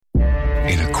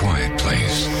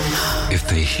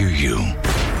They hear you.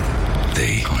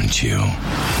 They hunt you.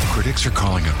 Critics are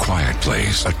calling A Quiet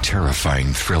Place a terrifying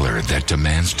thriller that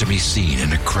demands to be seen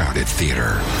in a crowded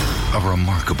theater. A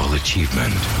remarkable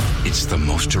achievement. It's the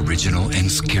most original and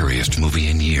scariest movie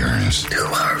in years. Who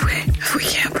are we if we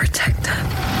can't protect them?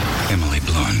 Emily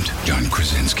Blunt, John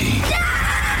Krasinski.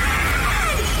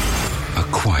 A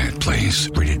Quiet Place,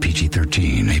 rated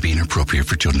PG-13, may be inappropriate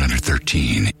for children under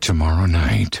 13. Tomorrow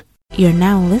night. You're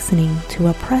now listening to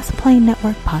a Press Play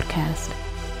Network podcast.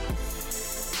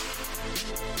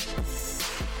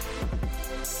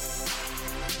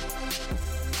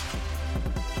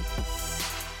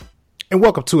 And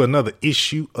welcome to another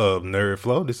issue of Nerd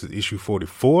Flow. This is issue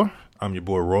 44. I'm your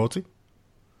boy Royalty.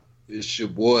 It's your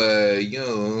boy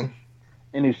Young.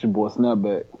 And it's your boy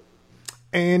Snapback.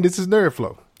 And this is Nerd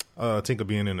Flow. Tinker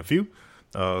being in a few.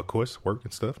 Of course, work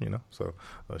and stuff, you know. So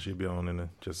she'll be on in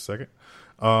just a second.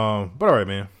 But all right,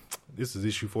 man. This is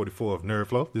issue 44 of Nerd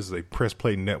Flow. This is a Press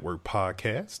Play Network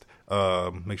podcast.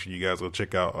 Make sure you guys go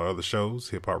check out our other shows.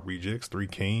 Hip Hop Rejects, Three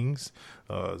Kings,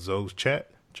 Zoe's Chat.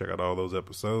 Check out all those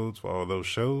episodes for all those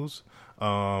shows.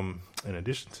 In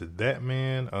addition to that,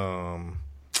 man,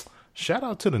 shout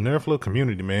out to the Nerdflow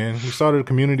community, man. We started a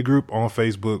community group on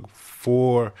Facebook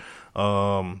for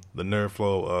the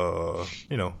Nerdflow,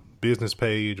 business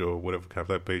page or whatever kind of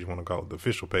that page you want to call it, the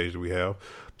official page that we have.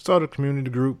 Started a community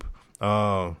group.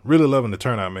 Really loving the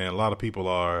turnout, man. A lot of people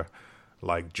are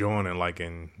like joining, like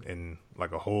in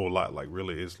like a whole lot. Like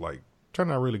really, it's like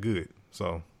turning out really good.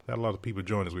 So. Got a lot of people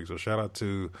join this week, so shout out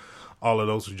to all of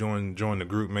those who join the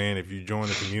group, man. If you join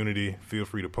the community, feel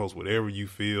free to post whatever you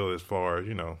feel as far as,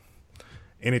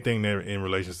 anything there in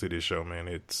relation to this show, man.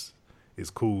 It's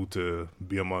cool to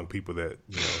be among people that,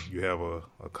 you have a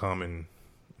common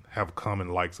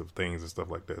likes of things and stuff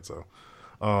like that. So,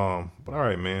 but all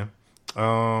right, man.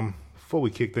 Before we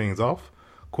kick things off,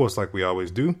 of course, like we always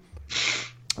do,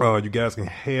 you guys can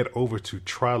head over to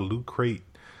 .com/nerdflow.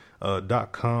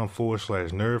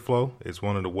 It's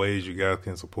one of the ways you guys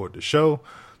can support the show.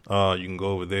 You can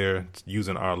go over there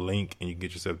using our link and you can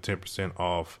get yourself 10%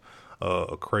 off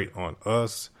a crate on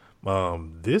us.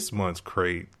 This month's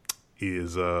crate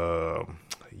is I'm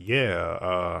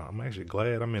actually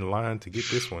glad I'm in line to get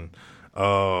this one.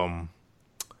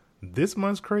 This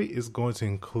month's crate is going to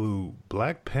include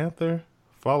Black Panther,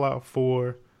 Fallout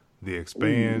 4, The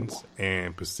Expanse,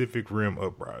 and Pacific Rim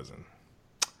Uprising.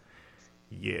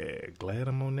 Yeah, glad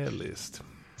I'm on that list.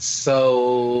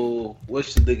 So,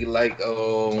 what's the looking like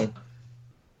on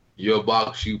your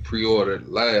box you pre-ordered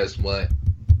last month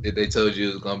that they told you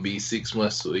it was gonna be 6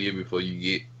 months to a year before you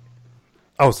get?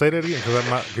 Oh, say that again,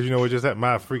 because you know what just happened?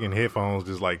 My freaking headphones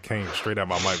just like came straight out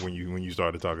my mic when you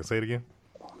started talking. Say it again.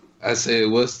 I said,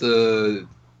 what's the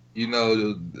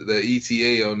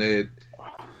ETA on that?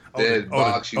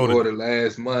 Box you ordered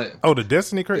last month. Oh, the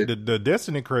Destiny crate. The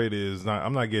Destiny crate is not.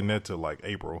 I'm not getting that till like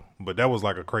April. But that was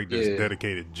like a crate that's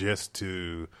dedicated just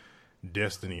to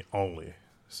Destiny only.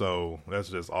 So that's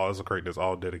just all. It's a crate that's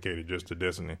all dedicated just to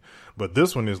Destiny. But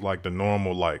this one is like the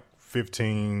normal like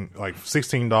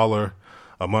 $16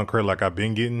 a month crate like I've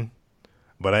been getting.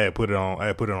 But I had put it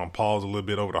on pause a little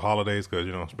bit over the holidays because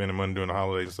spending money during the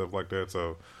holidays and stuff like that.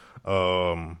 So,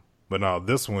 but now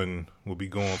this one will be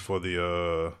going for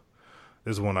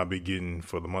this one I'll be getting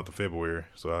for the month of February.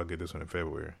 So I'll get this one in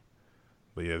February.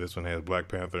 But yeah, this one has Black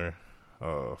Panther,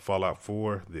 Fallout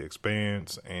 4, The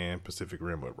Expanse, and Pacific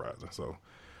Rim Uprising. So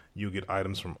you'll get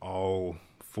items from all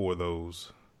four of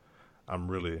those. I'm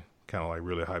really kind of like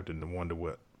really hyped and wonder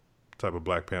what type of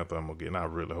Black Panther I'm going to get. And I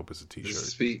really hope it's a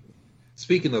t-shirt.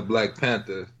 Speaking of Black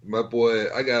Panther, my boy,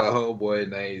 I got a homeboy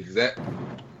named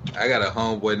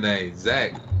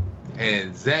Zach.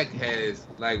 And Zach has,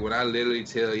 like, when I literally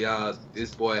tell y'all,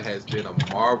 this boy has been a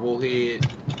Marvel head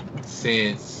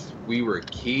since we were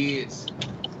kids.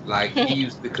 Like, he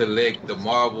used to collect the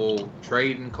Marvel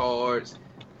trading cards.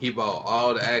 He bought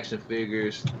all the action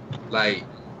figures. Like,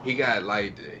 he got,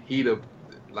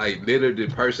 literally the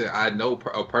person I know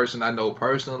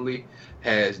personally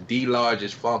has the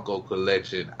largest Funko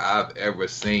collection I've ever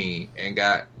seen and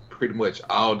got pretty much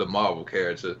all the Marvel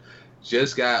characters.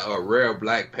 Just got a rare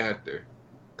Black Panther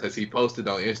because he posted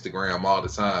on Instagram all the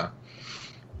time.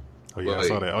 Oh yeah, I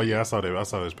saw that. I saw that. I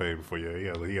saw his page before.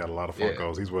 Yeah, he got a lot of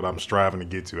Funkos. He's what I'm striving to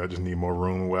get to. I just need more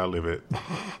room where I live at.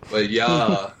 But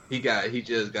y'all, he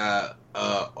just got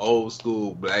old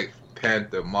school Black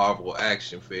Panther Marvel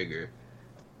action figure,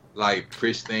 like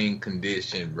pristine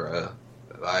condition, bro.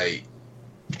 Like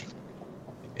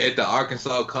at the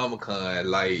Arkansas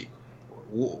Comic-Con, like.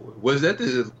 Was that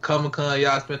the Comic-Con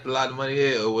y'all spent a lot of money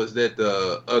at, or was that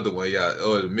the other one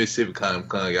or the Mississippi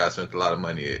Comic-Con y'all spent a lot of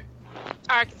money at?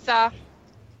 Arkansas.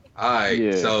 All right,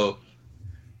 Yeah. so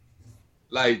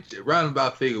like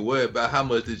roundabout figure, what about how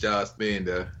much did y'all spend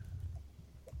there?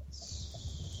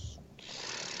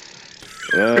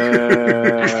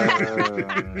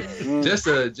 Just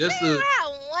a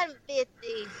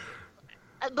 150,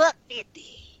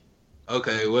 $150.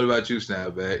 okay. What about you,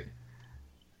 Snapback?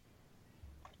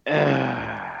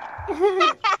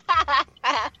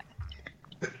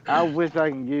 I wish I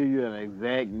can give you an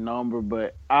exact number,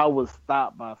 but I was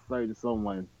stopped by certain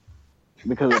someone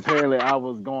because apparently I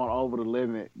was going over the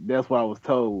limit. That's what I was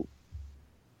told.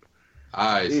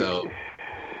 All right, so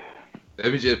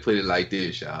let me just put it like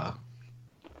this, y'all.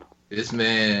 This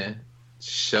man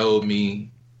showed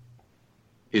me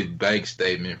his bank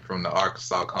statement from the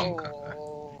Arkansas Comic Con.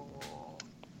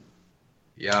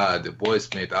 Yeah, the boy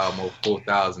spent almost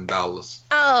 $4,000.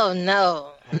 Oh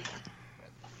no.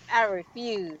 I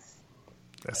refuse.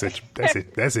 That's it.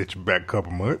 You back a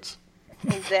couple months.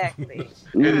 Exactly.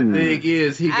 And the thing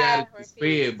is, he I got it to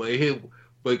refuse. spend,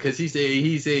 but because he said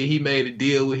he made a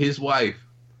deal with his wife.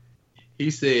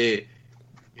 He said,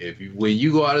 when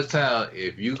you go out of town,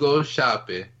 if you go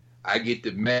shopping, I get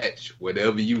to match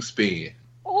whatever you spend.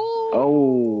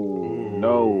 Oh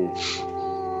no!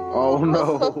 Oh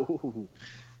no!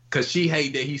 Cause she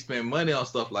hate that he spend money on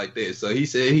stuff like that. So he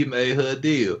said he made her a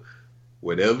deal.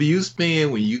 Whatever you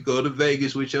spend when you go to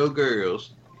Vegas with your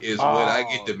girls is what I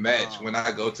get to match when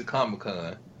I go to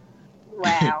Comic-Con.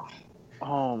 Wow.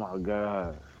 Oh my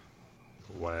god!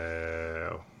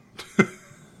 Wow.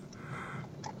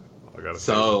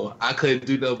 So I couldn't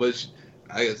do no but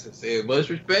I just said much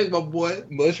respect, my boy.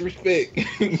 Much respect.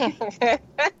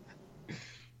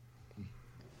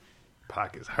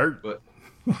 Pockets hurt. But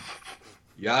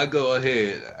y'all go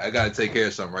ahead. I gotta take care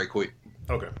of something right quick.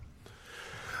 Okay.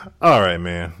 All right,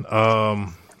 man.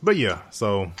 But yeah,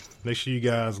 so make sure you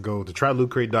guys go to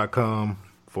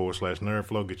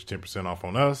trylootcrate.com/nerdflow. Get your 10% off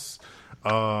on us.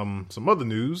 Some other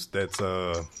news that's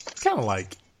kind of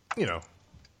like,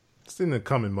 it's in the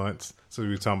coming months. So we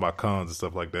were talking about cons and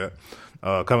stuff like that.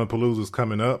 Palooza is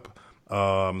coming up.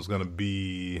 It's going to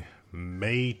be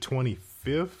May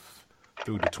 25th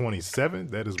through the 27th.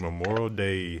 That is Memorial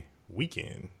Day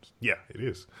weekend. Yeah, it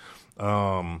is.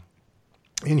 In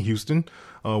Houston,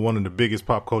 one of the biggest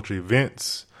pop culture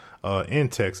events in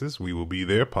Texas. We will be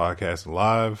there podcasting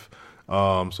live.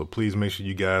 So please make sure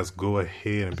you guys go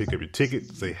ahead and pick up your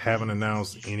tickets. They haven't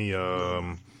announced any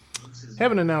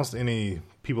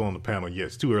people on the panel yet.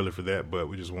 It's too early for that, but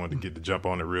we just wanted to get the jump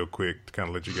on it real quick to kind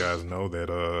of let you guys know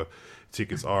that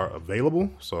tickets are available.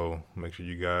 So make sure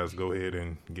you guys go ahead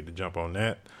and get the jump on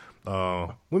that.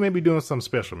 We may be doing something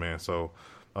special, man. So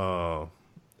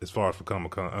as far as for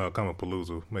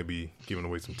Palooza, maybe giving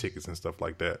away some tickets and stuff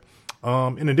like that.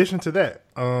 In addition to that,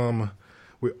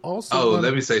 we're also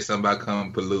let me say something about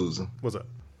Palooza. What's up?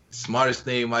 Smartest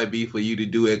thing might be for you to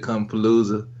do at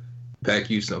Palooza,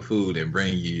 pack you some food and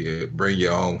bring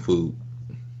your own food.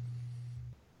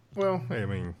 Well, I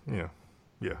mean, yeah.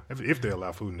 If they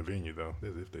allow food in the venue, though,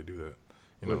 if they do that,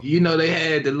 Well, they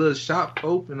had the little shop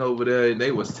open over there and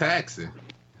they was taxing.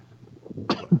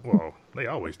 Well, they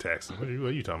always taxing. What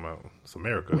are you talking about? It's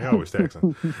America. They always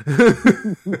taxing.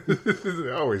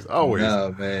 always.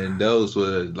 No, man, those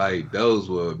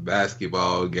were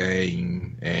basketball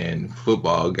game and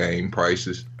football game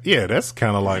prices. Yeah, that's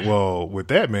kind of like, well, with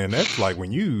that, man, that's like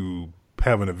when you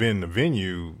have an event in the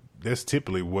venue, that's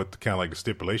typically what kind of like the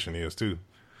stipulation is too.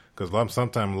 Because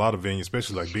sometimes a lot of venues,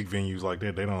 especially like big venues like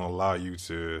that, they don't allow you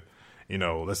to,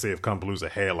 let's say if Palooza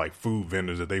had like food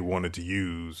vendors that they wanted to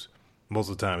use, most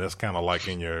of the time that's kind of like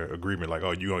in your agreement, like,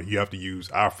 oh, you have to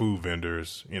use our food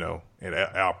vendors, at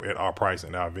our price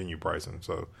and our venue pricing.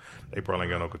 So they probably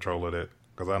ain't got no control of that,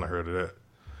 because I done heard of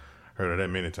that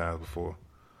many times before.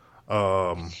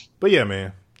 But yeah,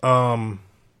 man.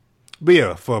 But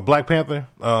yeah, for Black Panther,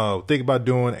 think about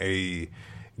doing a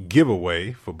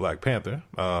giveaway for Black Panther.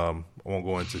 I won't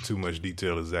go into too much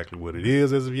detail exactly what it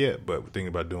is as of yet, but we're thinking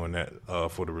about doing that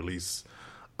for the release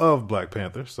of Black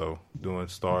Panther. So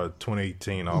start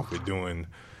 2018 off with doing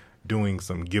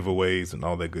some giveaways and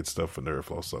all that good stuff for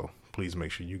Nerdflow. So please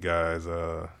make sure you guys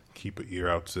keep an ear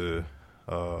out to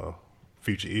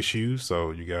future issues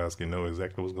so you guys can know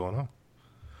exactly what's going on.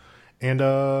 And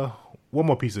one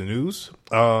more piece of news.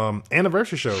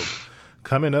 Anniversary show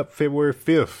coming up February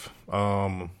 5th.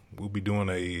 We'll be doing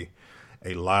a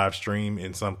live stream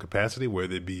in some capacity,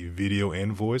 whether it be video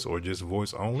and voice or just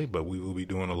voice only, but we will be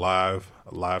doing a live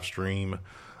stream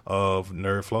of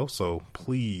Nerdflow. So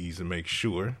please make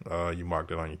sure you mark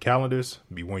that on your calendars.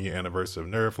 Be 1 year anniversary of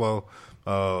Nerdflow.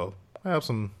 I have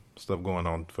some stuff going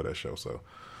on for that show, so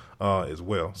as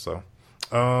well. So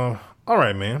all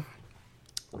right, man.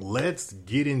 let's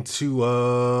get into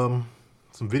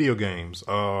some video games.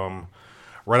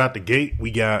 Right out the gate, we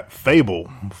got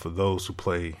Fable for those who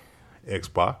play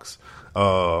Xbox.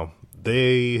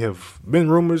 They have been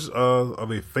rumors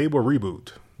of a Fable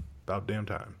reboot. About damn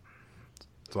time.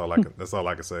 That's all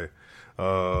I can say.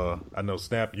 I know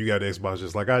Snap, you got Xbox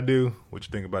just like I do. What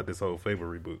you think about this whole Fable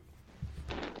reboot?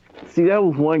 See, that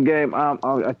was one game.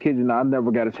 I kid you not, I never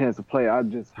got a chance to play. I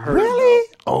just heard. Really?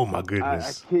 Oh my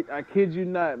goodness! I kid you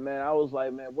not, man. I was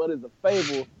like, man, what is a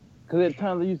Fable? Because at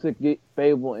times I used to get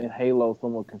Fable and Halo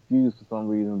somewhat confused for some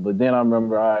reason. But then I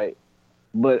remember, I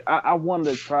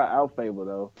wanted to try out Fable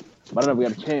though, but I never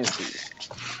got a chance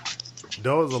to.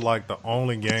 Those are like the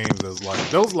only games those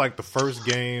are like the first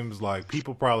games. Like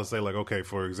people probably say, like, okay,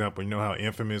 for example, you know how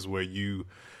Infamous, where you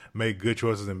make good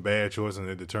choices and bad choices and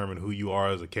they determine who you are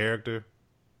as a character.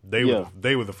 They were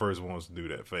the first ones to do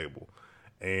that, Fable.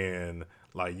 And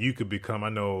like you could become, I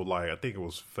know, like I think it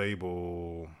was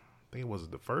Fable. I think it was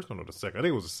the first one or the second. I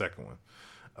think it was the second one.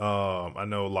 I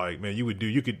know, like, man,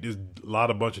 there's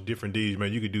a bunch of different deeds,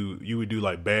 man. You would do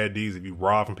like bad deeds if you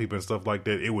rob from people and stuff like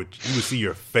that. You would see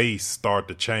your face start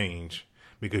to change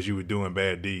because you were doing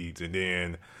bad deeds, and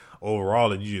then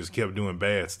overall, if you just kept doing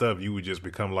bad stuff, you would just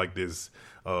become like this.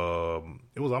 It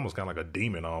was almost kind of like a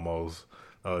demon almost.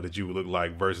 That you would look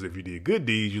like, versus if you did good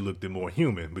deeds, you looked more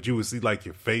human. But you would see like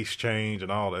your face change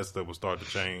and all that stuff would start to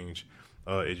change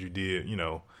as you did. You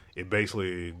know, it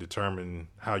basically determined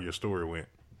how your story went.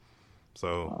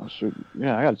 So,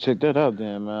 yeah, I gotta check that out,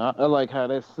 then, man. I like how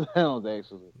that sounds.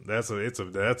 Actually, that's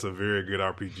a very good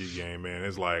RPG game, man.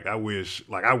 It's like I wish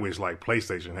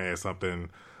PlayStation had something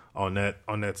on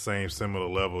that same similar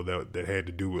level that had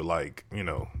to do with, like, you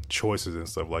know, choices and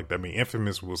stuff like that. I mean,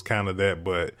 Infamous was kind of that,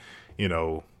 but you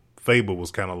know, Fable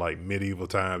was kind of like medieval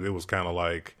times. It was kind of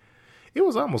like, it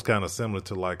was almost kind of similar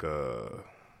to like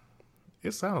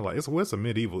it sounded like it's a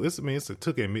medieval. It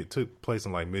took place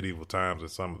in like medieval times in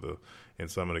some of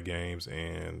the games,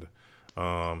 and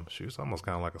it's almost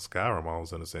kind of like a Skyrim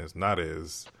almost in a sense. Not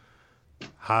as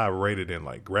high rated in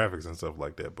like graphics and stuff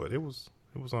like that, but it was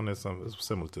on that something. It was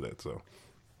similar to that. So,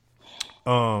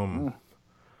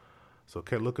 so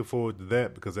kept looking forward to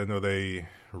that because I know they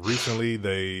recently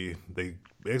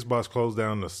Xbox closed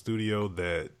down the studio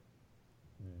that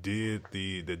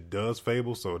does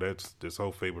Fable, so that's this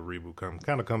whole Fable reboot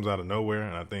kind of comes out of nowhere,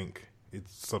 and I think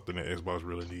it's something that Xbox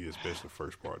really needs, especially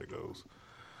first party goes.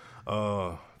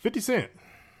 50 Cent.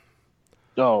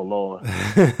 Oh Lord.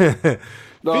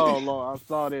 Oh Lord, I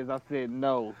saw this. I said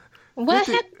no. What?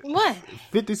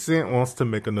 50 Cent wants to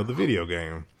make another video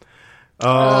game.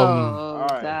 All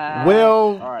right. God.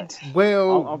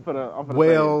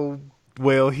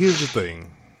 Well, here's the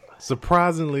thing.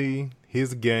 Surprisingly,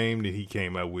 his game that he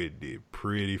came out with did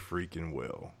pretty freaking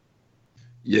well.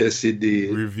 Yes, it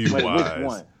did.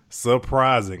 Review-wise.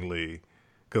 Surprisingly.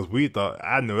 Because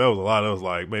I knew there was a lot. I was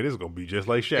like, man, this is going to be just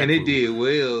like Shaq And Fu. it did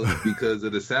well because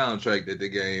of the soundtrack that the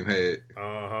game had.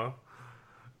 Uh-huh.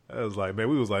 I was like,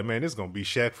 man, this is going to be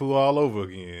Shaq Fu all over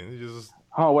again.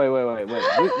 Oh, wait.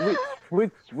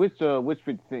 Which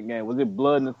 50 Cent game? Was it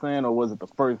Blood in the Sand or was it the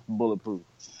first Bulletproof?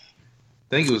 I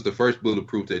think it was the first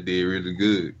Bulletproof that did really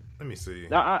good. Let me see.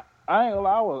 Now, I ain't gonna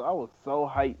lie, I was so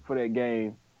hyped for that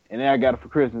game, and then I got it for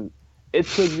Christmas. It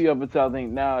took me up until I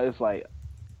think now it's like,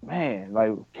 man,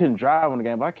 like couldn't drive on the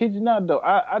game. But I kid you not though,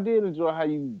 I did enjoy how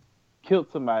you killed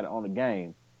somebody on the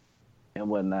game and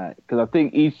whatnot. Because I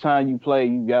think each time you play,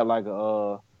 you got like it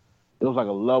was like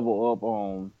a level up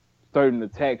on certain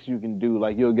attacks you can do.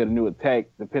 Like you'll get a new attack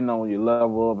depending on your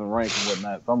level up and rank and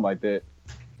whatnot, something like that.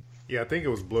 Yeah, I think it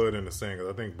was Blood in the Sand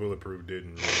because I think Bulletproof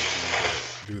didn't really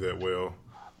do that well.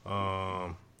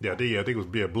 I think it was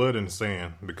Blood in the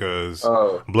Sand because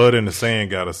Blood in the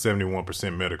Sand got a 71%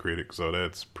 Metacritic, so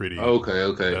that's pretty.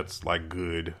 Okay. That's like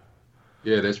good.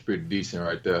 Yeah, that's pretty decent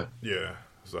right there. Yeah,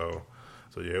 so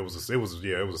yeah, it was a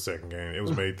second game. It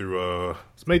was made through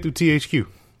THQ.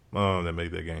 That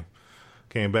made that game.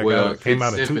 Came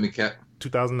out in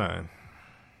 2009.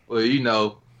 Well, you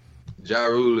know, Ja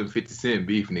Rule and 50 Cent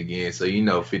beefing again, so you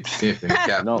know 50 Cent finna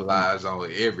capitalize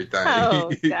on everything.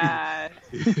 Oh, God.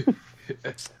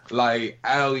 Like,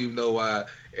 I don't even know why,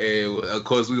 and of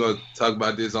course we're going to talk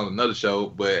about this on another show,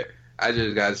 but I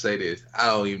just got to say this. I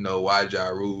don't even know why Ja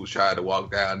Rule tried to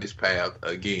walk down this path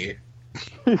again.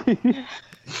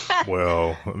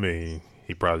 Well, I mean,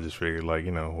 he probably just figured, like,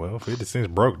 you know, well, 50 Cent's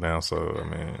broke now, so, I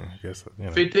mean, I guess, you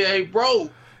know. 50 ain't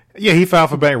broke. Yeah, he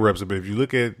filed for bankruptcy, but if you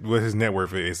look at what his net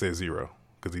worth is, it says zero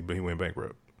because he went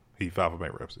bankrupt. He filed for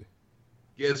bankruptcy.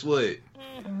 Guess what?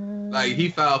 Like, he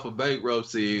filed for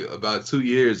bankruptcy about 2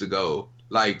 years ago.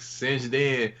 Like, since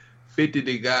then, 50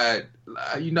 they got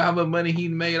You know how much money he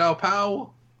made off Power?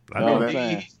 I know And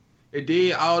that.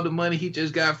 then all the money he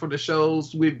just got from the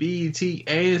shows with BET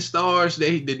and Stars,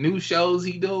 the new shows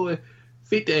he doing.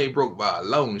 50 ain't broke by a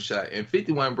long shot, and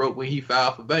 50 wasn't broke when he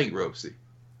filed for bankruptcy.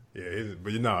 Yeah,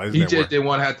 but his He network. just didn't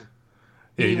want to have to.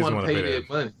 Yeah, He he didn't just want to wanna pay pay that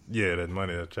money. Yeah, that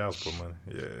money, that child support money.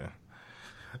 Yeah.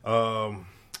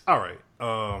 All right.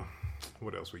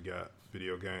 What else we got?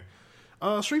 Video game.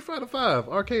 Street Fighter V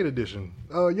Arcade Edition.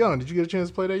 Young, did you get a chance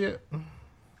to play that yet?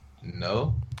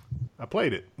 No. I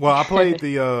played it. Well, I played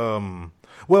the.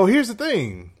 Well, here's the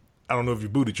thing. I don't know if you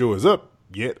booted yours up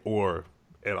yet or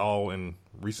at all in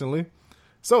recently.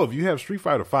 So if you have Street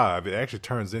Fighter V, it actually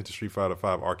turns into Street Fighter V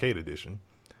Arcade Edition.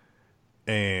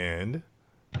 And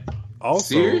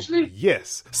also, Seriously?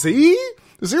 yes. See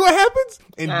what happens?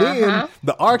 And then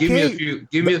the arcade.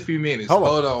 Give me a few minutes.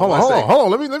 Hold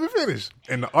on. Let me finish.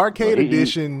 In the arcade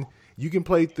edition, you can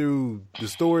play through the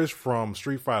stories from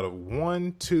Street Fighter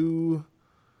 1, 2,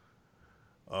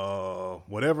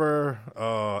 whatever.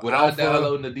 Without Alpha.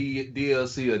 downloading the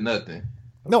DLC or nothing.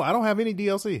 No, I don't have any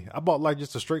DLC. I bought like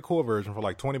just a straight core version for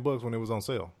like $20 when it was on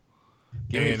sale.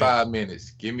 Give me 5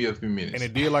 minutes. Give me a few minutes. And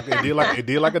it did like a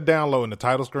download, and the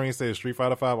title screen says Street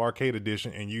Fighter V Arcade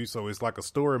Edition, and so it's like a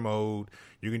story mode.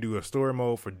 You can do a story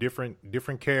mode for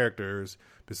different characters,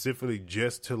 specifically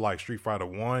just to like Street Fighter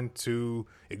 1, 2.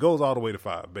 It goes all the way to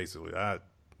 5, basically.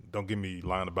 Don't get me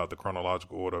lying about the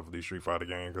chronological order of these Street Fighter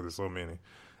games because there's so many.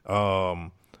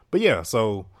 But yeah,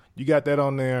 so you got that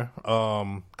on there.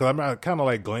 Because I kind of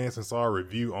like glanced and saw a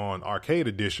review on Arcade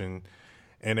Edition.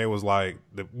 And it was like,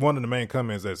 one of the main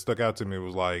comments that stuck out to me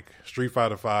was like, Street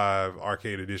Fighter V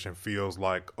Arcade Edition feels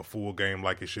like a full game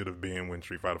like it should have been when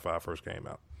Street Fighter V first came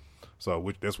out.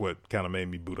 So that's what kind of made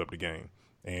me boot up the game.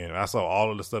 And I saw all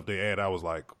of the stuff they added. I was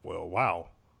like, well, wow.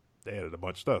 They added a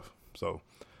bunch of stuff. So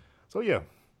yeah.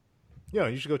 Yeah,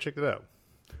 you should go check it out.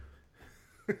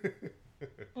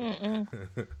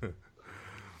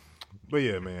 But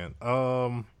yeah, man.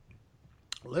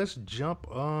 Let's jump.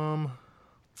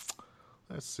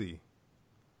 Let's see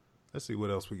what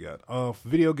else we got.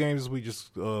 Video games. We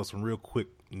just some real quick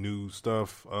news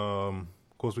stuff. Of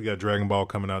course, we got Dragon Ball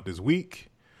coming out this week.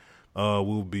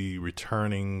 We'll be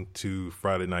returning to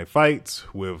Friday Night Fights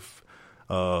with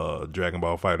Dragon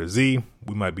Ball Fighter Z.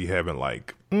 We might be having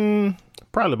like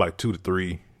probably like 2 to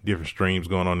 3 different streams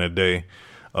going on that day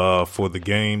for the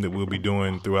game that we'll be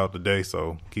doing throughout the day.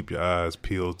 So keep your eyes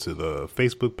peeled to the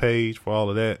Facebook page for all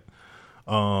of that.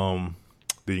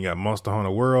 Then you got Monster Hunter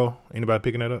World. Anybody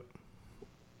picking that up?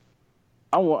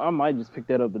 I might just pick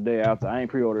that up the day after. I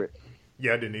ain't pre-order it.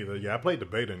 Yeah, I didn't either. Yeah, I played the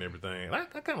beta and everything. I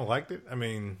kind of liked it. I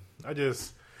mean, you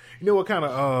know what kind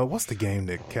of, what's the game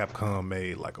that Capcom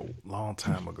made like a long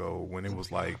time ago when it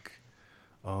was like,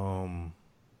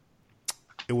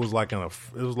 it was like in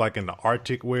the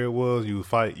Arctic where it was. You would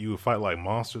fight like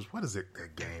monsters. What is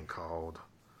that game called?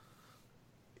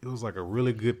 It was like a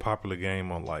really good popular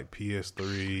game on like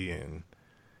PS3 and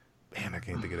man, I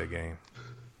can't think of that game.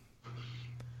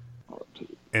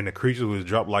 And the creatures would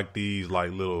drop like these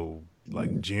like little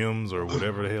like gems or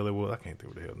whatever the hell it was. I can't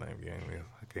think of what the hell the name of the game is.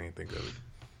 I can't even think of it.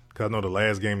 Cause I know the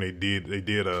last game they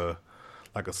did a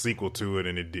like a sequel to it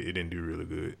and it didn't do really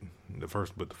good. The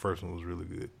first one was really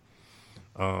good.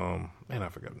 Man, I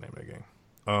forgot the name of that game.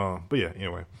 But yeah,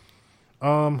 anyway.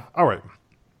 All right.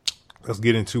 Let's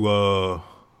get into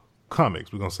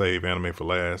comics. We're gonna save anime for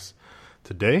last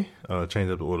today. Change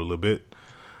up the order a little bit.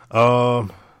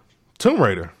 Tomb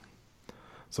Raider.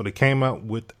 So they came out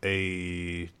with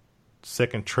a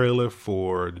second trailer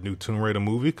for the new Tomb Raider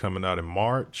movie coming out in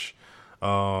March.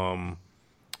 How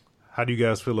do you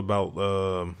guys feel about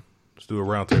let's do a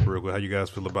round table real quick. How you guys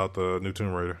feel about the new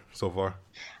Tomb Raider so far?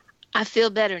 I feel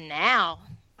better now.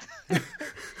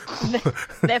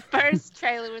 That first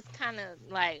trailer was kind of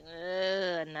like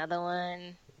another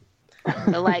one.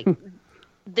 But like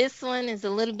this one is a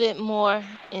little bit more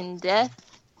in depth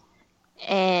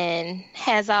and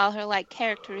has all her like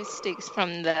characteristics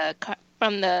from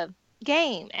the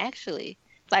game. Actually,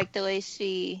 like the way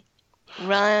she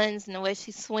runs and the way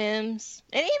she swims,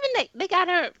 and even they got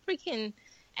her freaking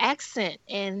accent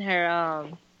and her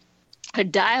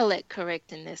dialect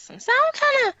correct in this one. So I'm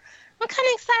kind of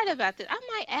excited about this. I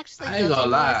might actually I ain't go gonna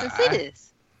lie. and see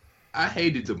this. I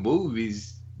hated the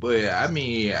movies, but I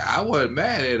mean, I wasn't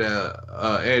mad at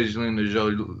Angelina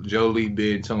Jolie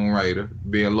being Tomb Raider,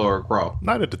 being Laura Croft.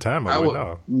 Not at the time, I would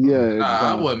know. Yeah,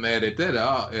 I wasn't mad at that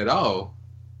at all.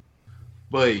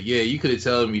 But yeah, you could have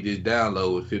told me this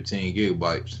download was 15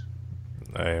 gigabytes.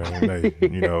 Hey,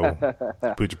 you know,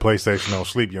 put your PlayStation on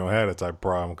sleep, you don't have that type of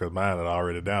problem because mine had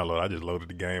already downloaded. I just loaded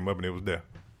the game up and it was there.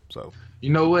 So you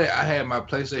know what? I had my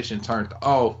PlayStation turned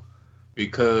off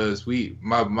because we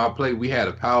had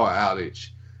a power outage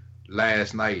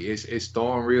last night. It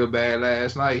stormed real bad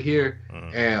last night here,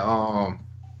 and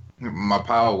my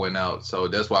power went out. So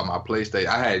that's why my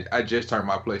PlayStation. I just turned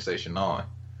my PlayStation on.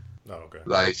 Oh, okay.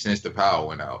 Like since the power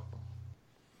went out.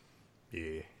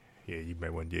 Yeah, you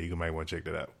might want to check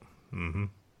that out.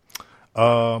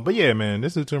 But yeah, man,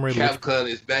 this is Tomb Raider. Capcom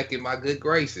is back in my good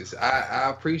graces. I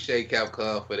appreciate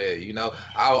Capcom for that. You know,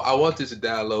 I want this to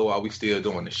download while we still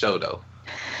doing the show though.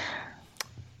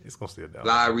 It's gonna still download.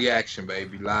 Live reaction,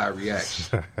 baby. Live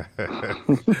reaction.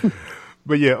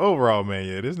 But yeah, overall, man,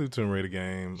 yeah, this new Tomb Raider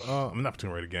game, not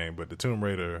Tomb Raider game, but the Tomb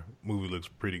Raider movie looks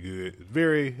pretty good.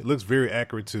 It looks very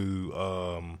accurate to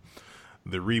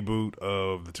the reboot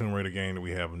of the Tomb Raider game that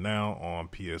we have now on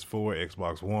PS4,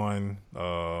 Xbox One,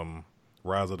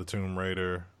 Rise of the Tomb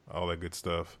Raider, all that good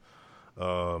stuff.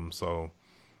 So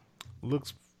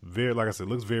looks very, like I said,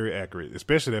 looks very accurate,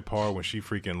 especially that part when she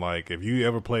freaking, like, if you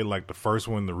ever played like the first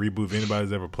one, the reboot, if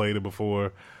anybody's ever played it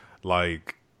before,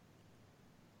 like,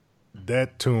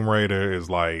 that Tomb Raider is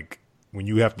like when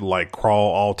you have to like crawl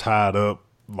all tied up,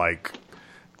 like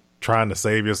trying to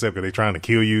save yourself because they're trying to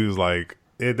kill you. Is like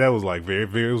that was like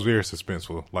it was very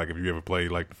suspenseful. Like if you ever played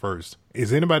like the first,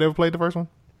 is anybody ever played the first one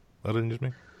other than just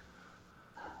me?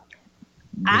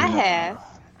 I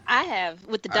have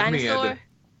with the dinosaur.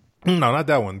 No, not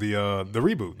that one. The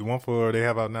reboot, the one they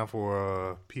have out now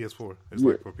for PS4. It's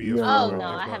like for PS4. Oh no,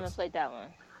 I haven't played that one.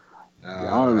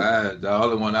 The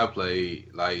only one I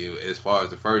played, like as far as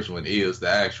the first one, is the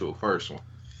actual first one.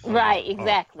 Right,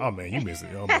 exactly. Oh man, you missing?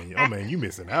 Oh man, you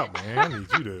missing out, man. I need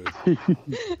you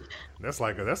to. That's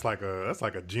like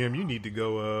a gem you need to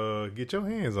go get your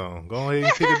hands on. Go ahead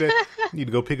and pick up that. You need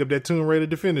to go pick up that Tomb Raider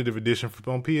Definitive Edition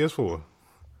on PS4.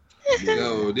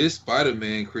 Yo, this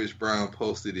Spider-Man Chris Brown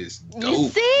posted is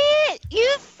dope.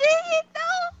 You see it though.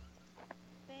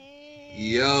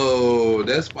 Yo,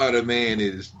 that Spider-Man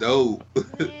is dope.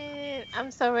 Man, I'm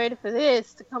so ready for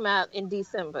this to come out in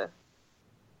December.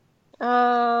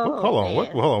 Oh, hold on,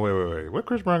 wait. What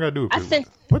Chris Brown got to do with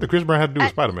what did Chris Brown have to do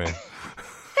with Spider-Man?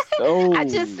 I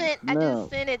just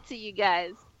sent it to you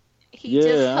guys. He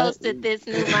just posted this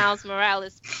new Miles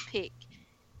Morales pic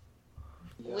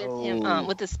with him,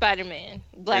 with the Spider-Man.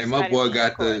 Black my boy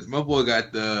got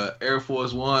the Air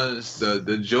Force Ones,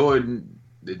 the Jordan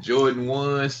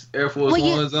ones, Air Force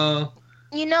Ones on.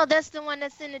 You know that's the one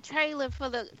that's in the trailer for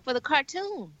the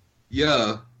cartoon.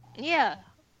 Yeah. Yeah.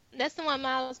 That's the one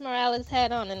Miles Morales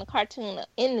had on in the cartoon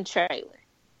in the trailer.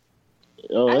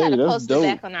 Oh, I gotta that's post dope.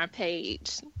 it back on our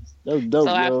page. That's dope,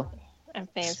 our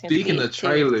fans can Speaking see of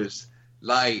trailers,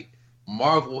 like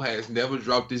Marvel has never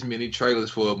dropped this many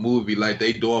trailers for a movie like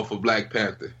they doing for Black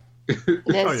Panther.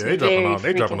 They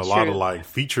dropping a lot of like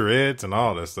featurettes and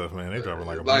all that stuff, man. They dropping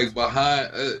like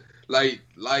behind like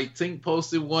Tink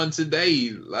posted one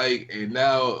today, like, and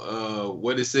now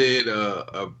what it said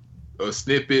a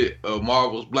snippet of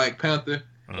Marvel's Black Panther.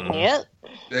 Yep.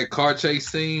 That car chase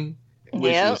scene,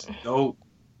 which was dope.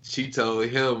 She told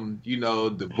him, you know,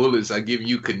 the bullets are giving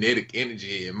you kinetic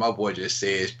energy, and my boy just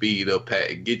said, "Speed up,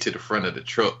 Pat, and get to the front of the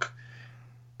truck,"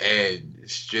 and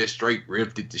just straight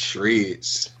ripped it to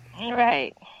shreds.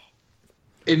 Right.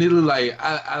 And it look like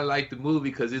I like the movie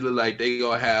because it look like they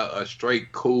gonna have a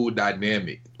straight cool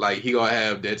dynamic. Like he gonna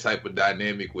have that type of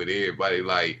dynamic with everybody.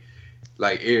 Like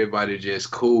everybody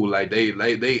just cool. Like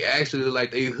they actually look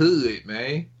like they hood,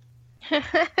 man.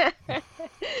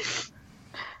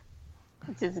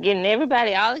 Just getting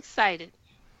everybody all excited.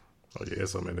 Oh yeah,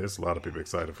 so man, there's a lot of people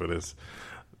excited for this.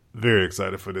 Very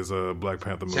excited for this Black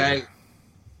Panther movie.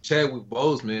 Chadwick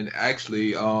Boseman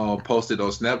actually posted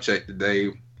on Snapchat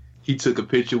today. He took a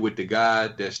picture with the guy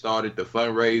that started the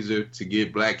fundraiser to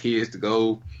get black kids to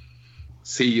go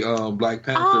see Black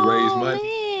Panther raise money.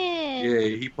 Man. Yeah,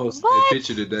 he posted that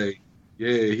picture today.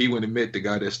 Yeah, he went and met the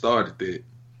guy that started it.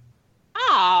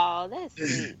 Oh, that's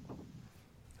neat.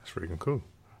 That's freaking cool.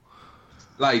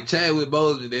 Like Chadwick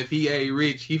Boseman, if he ain't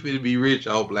rich, he finna be rich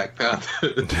on Black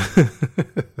Panther.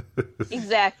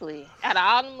 Exactly. Out of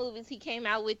all the movies he came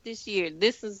out with this year,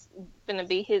 this is gonna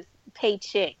be his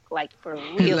paycheck, like for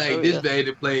real. Like this man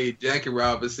that played Jackie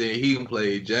Robinson, he done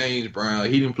played James Brown,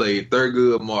 he done played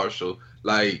Thurgood Marshall.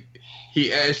 Like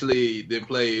he actually done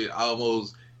played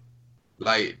almost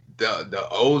like the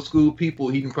old school people.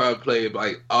 He can probably play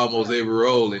like almost every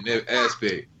role in that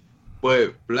aspect.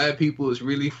 But black people is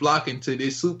really flocking to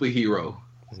this superhero.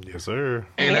 Yes, sir.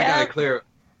 And I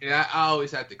And I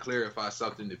always have to clarify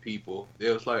something to people.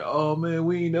 They was like, "Oh man,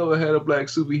 we ain't never had a black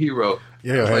superhero."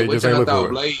 Yeah, I was hey, like, what just ain't y'all look thought for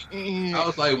it. Blade? I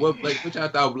was like, what y'all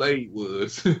thought Blade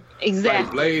was? Exactly.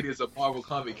 Like, Blade is a Marvel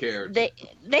comic character.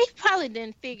 They probably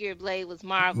didn't figure Blade was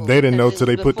Marvel. They didn't know because till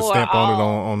they it was put the before stamp on it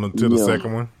all- on to the Yeah.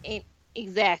 second one.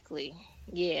 Exactly.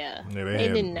 Yeah. Yeah, they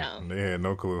didn't know. They had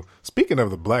no clue. Speaking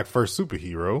of the black first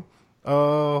superhero,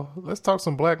 let's talk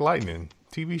some Black Lightning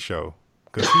TV show,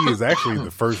 because he is actually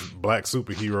the first black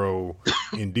superhero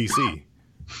in DC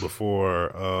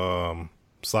before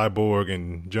Cyborg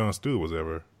and Jon Stewart was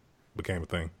ever became a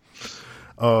thing.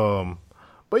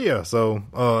 But yeah, so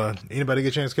anybody get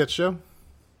a chance to catch the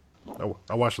show?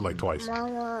 I watched it like twice. I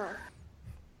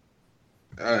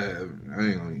ain't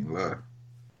gonna even lie.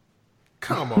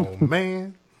 Come on,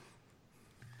 man.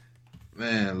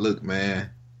 Man, look, man.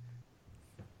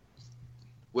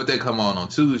 What they come on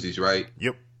Tuesdays, right?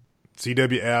 Yep.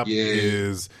 CW app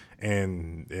is,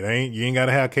 and you ain't got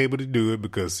to have cable to do it,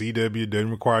 because CW doesn't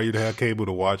require you to have cable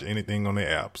to watch anything on the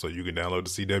app. So you can download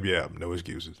the CW app. No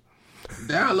excuses.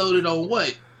 Download it on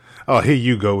what? Oh, here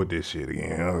you go with this shit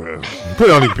again. Put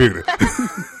it on the computer.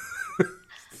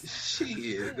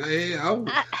 Shit, man.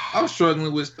 I'm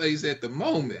struggling with space at the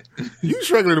moment. You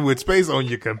struggling with space on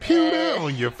your computer,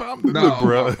 on your phone? No, Look, on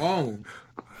bro. my phone.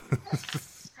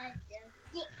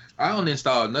 I don't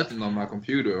install nothing on my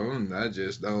computer. I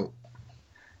just don't.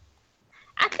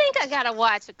 I think I gotta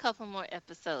watch a couple more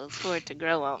episodes for it to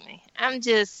grow on me. I'm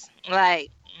just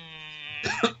like,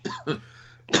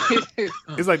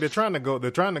 It's like they're trying to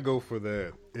go for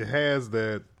that. It has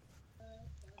that,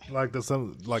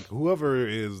 like whoever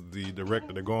is the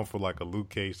director, they're going for like a Luke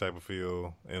Cage type of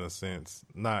feel in a sense.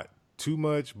 Not too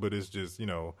much, but it's just,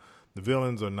 the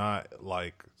villains are not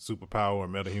like superpower or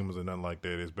metahumans or nothing like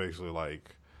that. It's basically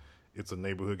like it's a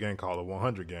neighborhood gang called the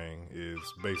 100 Gang. Is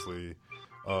basically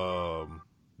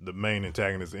the main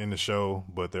antagonist in the show,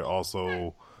 but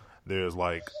there's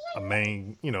like a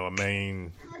main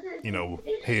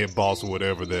head boss or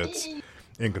whatever that's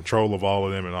in control of all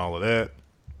of them and all of that.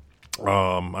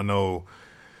 I know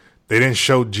they didn't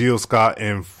show Jill Scott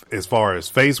as far as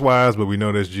face wise, but we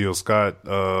know there's Jill Scott.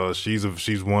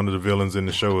 She's one of the villains in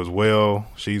the show as well.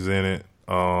 She's in it.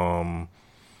 And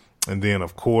then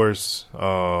of course,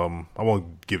 I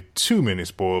won't give too many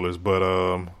spoilers, but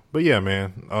yeah,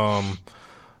 man.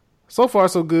 So far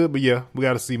so good, but yeah, we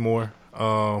got to see more.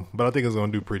 But I think it's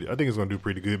gonna do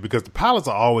pretty good, because the pilots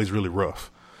are always really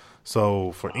rough.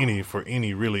 So for any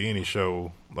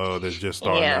show that's just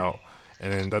starting out,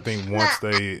 and I think once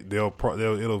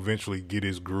it'll eventually get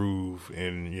its groove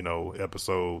in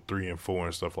episode 3 and 4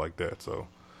 and stuff like that. So,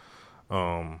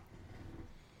 but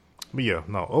yeah,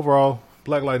 no, overall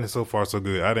Black Lightning so far so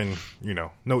good. I didn't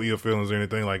no ill feelings or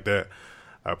anything like that.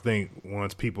 I think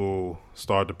once people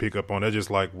start to pick up on it, just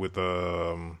like with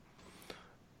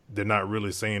they're not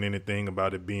really saying anything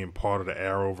about it being part of the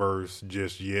Arrowverse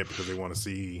just yet, because they want to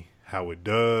see how it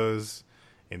does.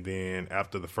 And then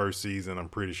after the first season, I'm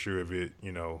pretty sure if it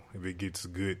gets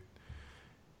good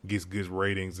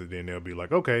ratings, and then they'll be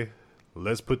like, okay,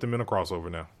 let's put them in a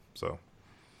crossover now. So,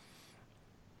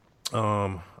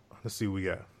 let's see what we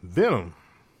got. Venom.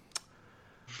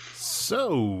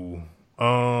 So,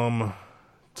 Tom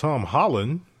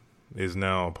Holland is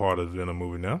now a part of the Venom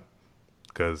movie now,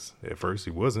 because at first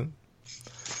he wasn't.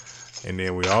 And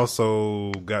then we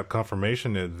also got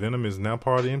confirmation that Venom is now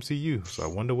part of the MCU. So I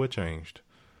wonder what changed.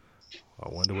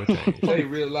 They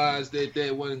realized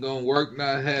that wasn't going to work,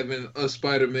 not having a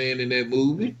Spider-Man in that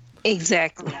movie.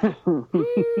 exactly.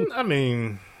 I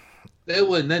mean, There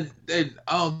was nothing.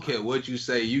 I don't care what you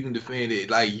say. You can defend it.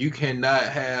 Like, you cannot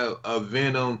have a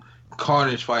Venom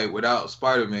Carnage fight without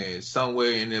Spider-Man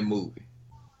somewhere in that movie.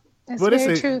 That's they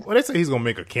very say true. they say he's gonna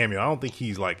make a cameo. I don't think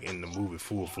he's like in the movie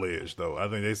full fledged though. I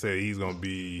think they say he will make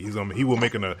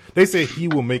they say he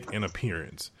will make an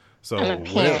appearance. So An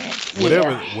appearance,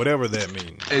 whatever that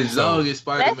means. As long as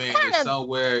Spider-Man That's kinda- is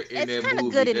somewhere in that's that kinda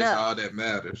movie, good that's enough. all that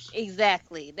matters.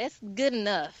 Exactly. That's good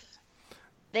enough.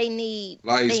 They need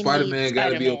Spider-Man got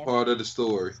to be a Spider-Man. part of the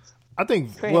story. I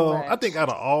think. Pretty Well, much. I think out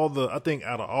of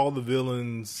all the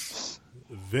villains,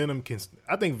 Venom could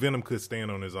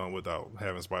stand on his own without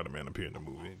having Spider-Man appear in the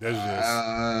movie. That's just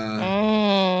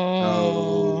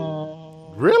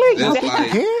No. really. You That's think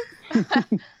like- he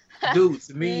can? Dude,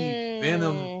 to me,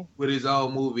 Venom with his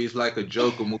own movie is like a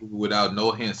Joker movie without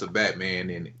no hints of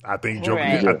Batman in it. I think Joker.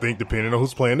 Right. I think depending on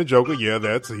who's playing the Joker,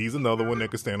 he's another one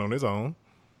that could stand on his own.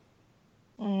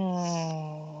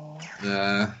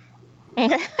 Nah.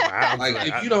 Like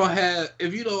if you don't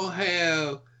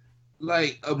have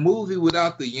like a movie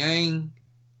without the Yang,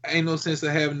 ain't no sense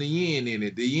of having the yin in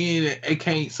it. The yin, it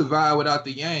can't survive without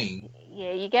the yang.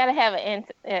 Yeah, you gotta have an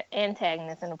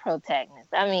antagonist and a protagonist.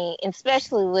 I mean,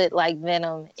 especially with like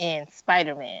Venom and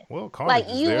Spider-Man. Well, Carnage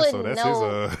is there, so that's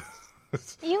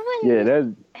his. You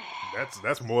wouldn't. Yeah,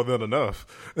 that's more than enough.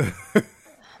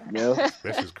 yeah.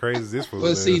 That's as crazy as this fool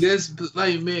But is. see, that's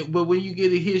like, man. But when you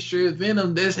get a history of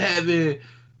Venom, that's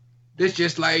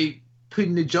just like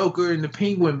putting the Joker and the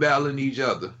Penguin battling each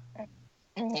other.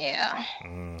 Yeah.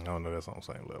 I don't know. That's on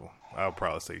the same level. I'll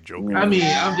probably say Joker. I mean,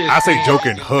 I say Joker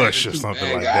and Hush or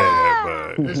something like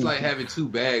that. But it's like having two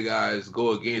bad guys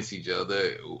go against each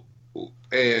other,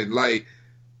 and like,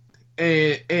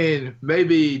 and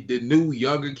maybe the new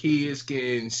younger kids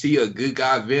can see a good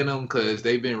guy Venom because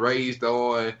they've been raised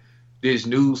on this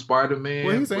new Spider-Man.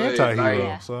 Well, he's an anti-hero.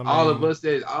 Like, so, I mean, all of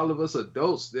us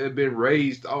adults that have been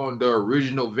raised on the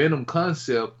original Venom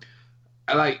concept.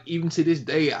 Like, even to this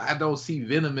day, I don't see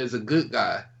Venom as a good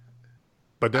guy.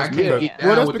 But that's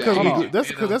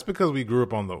because we grew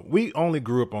up on we only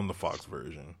grew up on the Fox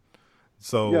version.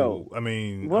 So I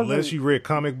mean, unless you read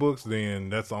comic books, then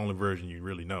that's the only version you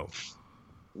really know.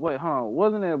 Wait,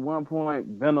 wasn't at one point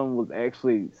Venom was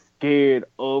actually scared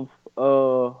of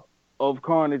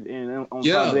Carnage, and on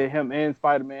top of that, him and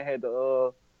Spider-Man had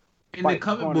to in the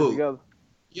comic book together.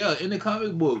 Yeah, in the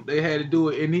comic book, they had to do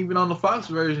it. And even on the Fox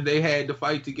version, they had to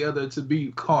fight together to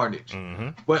beat Carnage.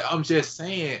 Mm-hmm. But I'm just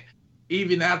saying,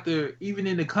 even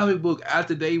in the comic book,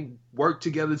 after they worked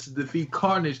together to defeat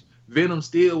Carnage, Venom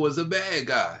still was a bad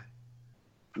guy.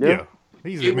 Yeah.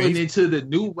 It went into the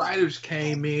new writers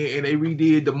came in and they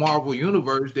redid the Marvel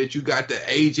Universe that you got the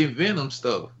Agent Venom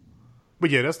stuff. But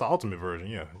yeah, that's the ultimate version.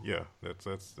 Yeah.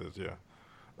 That's yeah.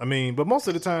 I mean, but most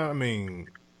of the time,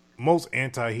 most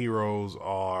anti-heroes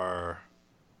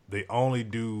they only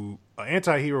do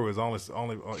anti-hero is only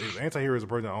anti-hero is a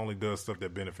person that only does stuff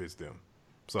that benefits them.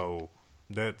 So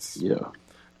that's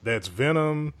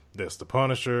Venom, that's the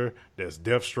Punisher, that's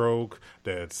Deathstroke,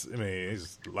 it's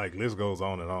like list goes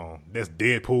on and on. That's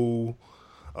Deadpool.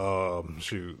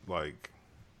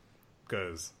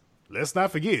 Because let's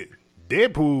not forget,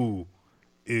 Deadpool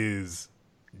is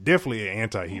definitely an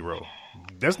anti-hero.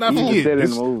 Let's not forget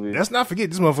this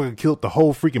motherfucker killed the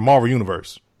whole freaking Marvel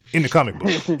universe in the comic book.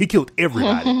 He killed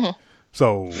everybody.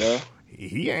 So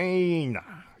he ain't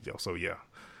so yeah.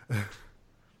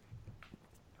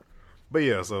 But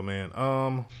yeah, so man,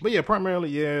 primarily,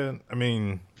 yeah. I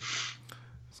mean,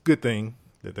 it's a good thing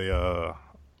that they are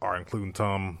including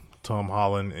Tom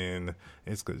Holland, and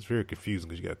it's very confusing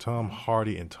because you got Tom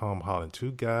Hardy and Tom Holland,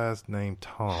 two guys named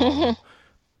Tom,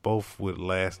 both with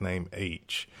last name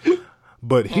H.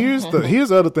 But here's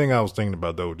the other thing I was thinking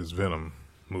about though with this Venom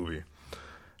movie.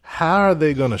 How are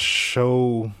they gonna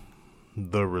show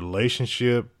the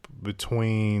relationship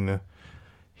between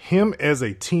him as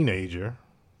a teenager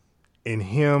and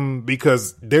him,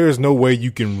 because there is no way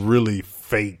you can really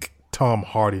fake Tom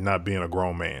Hardy not being a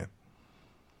grown man.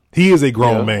 He is a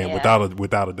grown man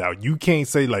without a doubt. You can't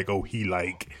say like, oh, he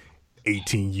like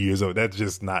 18 years old. That's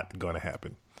just not gonna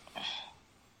happen.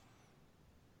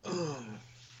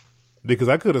 Because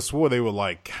I could have swore they were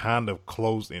like kind of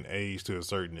close in age to a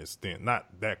certain extent. Not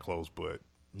that close, but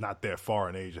not that far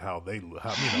in age of how they look.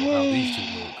 How these two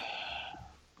look.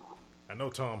 I know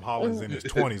Tom Holland's in his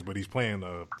 20s, but he's playing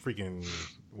a freaking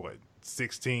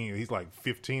 16. He's like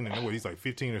 15, and he's like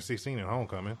 15 or 16 in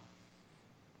Homecoming.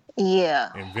 Yeah.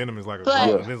 And Venom is like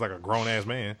a grown ass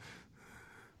man.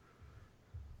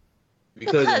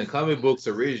 Because in the comic books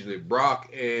originally, Brock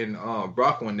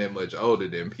wasn't that much older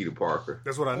than Peter Parker.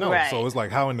 That's what I know. Right. So it's like,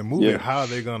 how in the movie, how are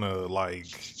they gonna like?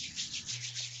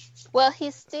 Well, he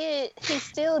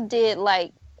still did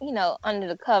like, under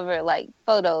the cover like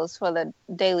photos for the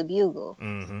Daily Bugle.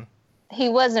 Mm-hmm. He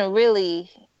wasn't really.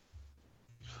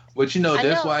 But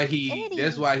that's why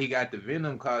he got the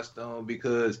Venom costume,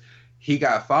 because he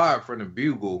got fired from the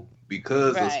Bugle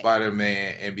because of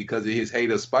Spider-Man and because of his hate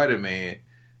of Spider-Man.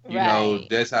 You know,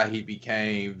 that's how he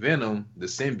became Venom, the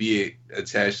symbiote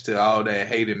attached to all that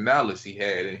hate and malice he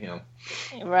had in him.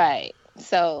 Right.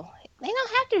 So they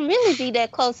don't have to really be that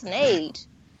close in age,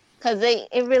 because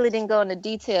it really didn't go into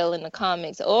detail in the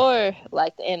comics or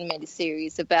like the animated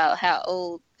series about how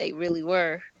old they really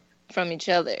were from each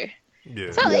other.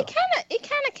 Yeah. So it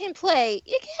kind of can play.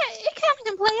 It kind of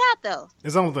can play out though.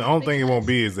 The only thing it won't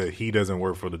be is that he doesn't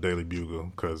work for the Daily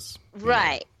Bugle because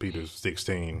Peter's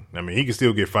 16. I mean, he can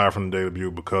still get fired from the Daily Bugle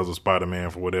because of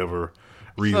Spider-Man for whatever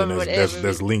reason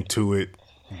that's linked to it.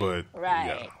 But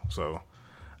yeah, so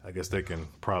I guess they can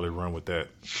probably run with that.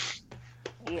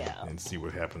 Yeah, and see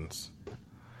what happens.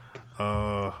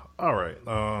 All right.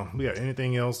 We got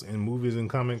anything else in movies and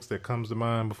comics that comes to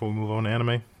mind before we move on to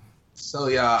anime? So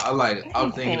yeah,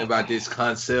 I'm thinking about this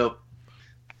concept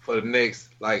for the next.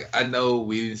 Like, I know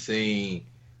we've seen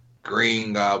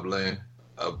Green Goblin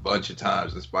a bunch of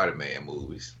times in Spider-Man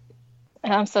movies.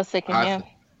 I'm so sick of him.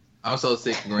 I'm so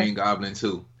sick of Green Goblin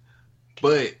too.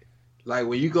 But like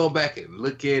when you go back and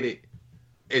look at it,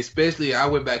 especially I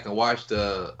went back and watched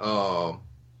the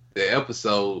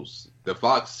episodes, the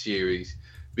Fox series,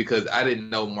 because I didn't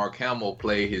know Mark Hamill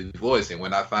played his voice, and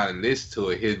when I finally listened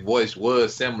to it, his voice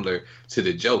was similar to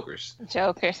the Joker's.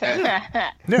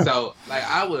 Yeah. So like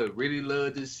I would really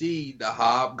love to see the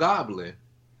Hobgoblin,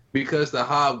 because the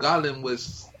Hobgoblin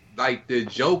was like the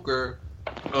Joker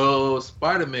of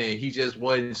Spider-Man. He just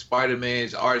wasn't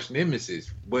Spider-Man's arch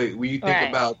nemesis. But when you think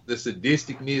about the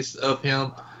sadisticness of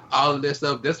him, all of that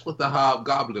stuff, that's what the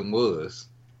Hobgoblin was.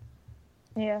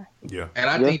 Yeah. And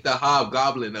I think the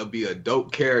Hobgoblin will be a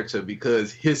dope character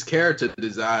because his character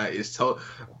design is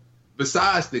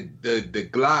besides the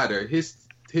glider,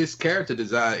 his character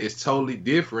design is totally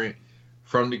different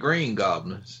from the Green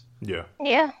Goblins. Yeah.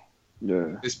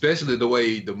 Especially the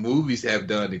way the movies have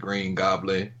done the Green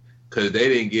Goblin, because they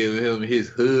didn't give him his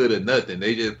hood or nothing.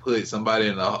 They just put somebody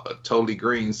in a totally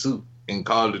green suit and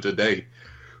called it a day.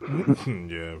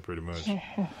 Yeah, pretty much.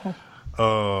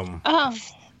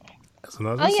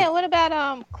 What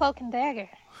about Cloak and Dagger?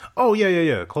 Oh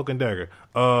yeah. Cloak and Dagger.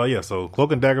 So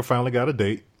Cloak and Dagger finally got a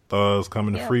date. It's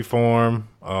coming to Freeform.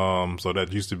 So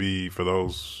that used to be for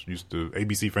those used to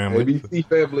ABC Family. ABC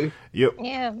Family. Yep.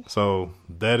 Yeah. So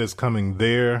that is coming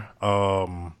there. Wait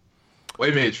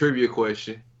a minute, trivia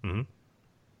question. Mm-hmm.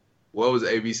 What was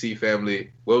ABC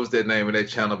Family? What was that name of that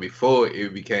channel before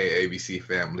it became ABC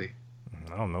Family?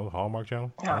 I don't know. Hallmark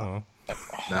Channel? I don't know.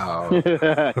 No.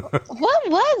 What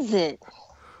was it?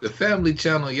 The Family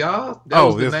Channel, y'all. That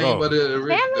was the name of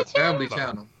the Family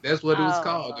Channel. That's what it was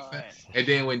called. And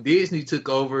then when Disney took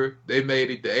over, they made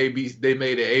it the ABC. They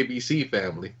made it ABC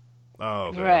Family. Oh,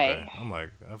 okay, right. Okay. I'm like,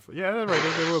 that's right.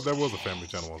 That was a Family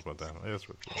Channel once upon a time. That's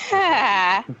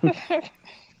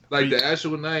Like the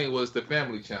actual name was the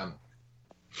Family Channel.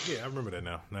 Yeah, I remember that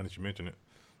now. Now that you mention it.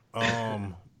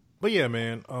 But yeah,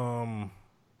 man.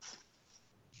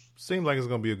 Seems like it's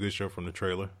gonna be a good show from the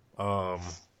trailer. Well,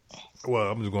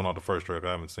 I'm just going off the first trailer.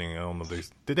 I haven't seen it. I don't know if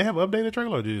did they have an updated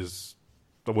trailer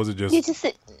or was it just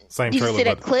same trailer? Did you see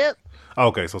that clip? Oh,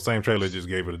 okay, so same trailer just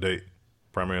gave it a date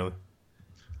primarily.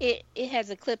 It has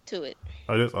a clip to it.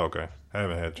 Oh, just okay. I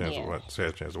haven't had a chance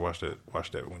to watch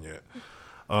that one yet.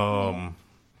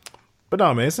 But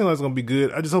no, man, it seems like it's gonna be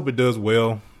good. I just hope it does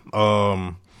well.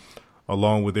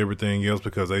 Along with everything else,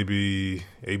 because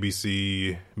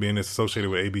ABC being associated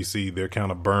with ABC, they're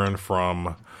kind of burned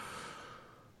from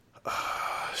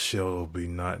shall be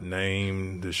not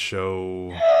named the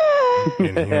show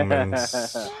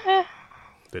Inhumans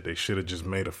that they should have just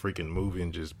made a freaking movie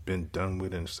and just been done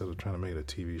with it instead of trying to make a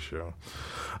TV show.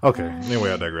 Okay, anyway,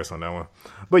 I digress on that one.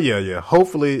 But yeah,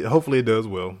 hopefully it does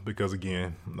well, because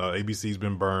again, ABC's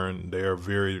been burned. They are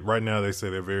right now they say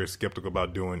they're very skeptical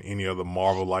about doing any other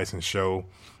Marvel licensed show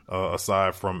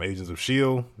aside from Agents of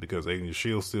S.H.I.E.L.D., because Agents of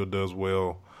S.H.I.E.L.D. still does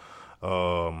well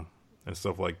and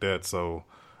stuff like that. So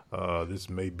this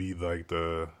may be like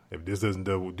if this doesn't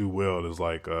do well, it's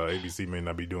like ABC may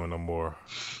not be doing no more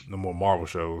Marvel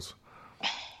shows.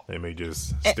 They may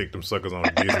just stick them suckers on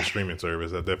a Disney streaming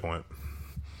service at that point.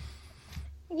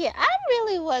 Yeah, I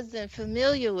really wasn't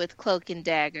familiar with Cloak and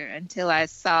Dagger until I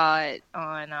saw it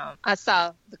on. I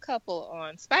saw the couple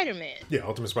on Spider-Man. Yeah,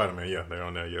 Ultimate Spider-Man. Yeah, they're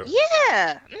on there. Yeah.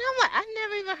 Yeah, and I'm like, I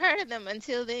never even heard of them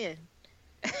until then.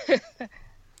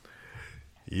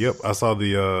 Yep, I saw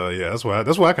that's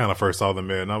why I kind of first saw them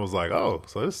there, and I was like, oh,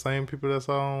 so it's the same people that's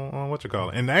on what you call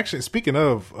it. And actually, speaking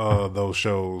of those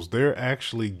shows, they're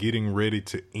actually getting ready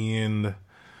to end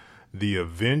the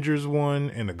Avengers one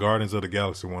and the Guardians of the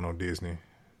Galaxy one on Disney.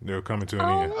 They're coming to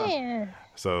an end. Man.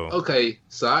 So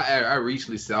I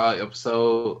recently saw an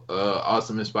episode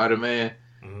Awesome and Spider-Man,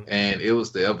 and it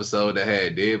was the episode that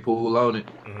had Deadpool on it.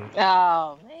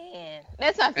 Oh man,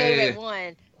 that's my favorite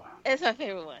one. That's my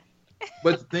favorite one.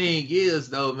 But the thing is,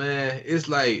 though, man, it's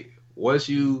like once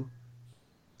you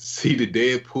see the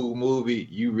Deadpool movie,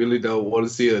 you really don't want to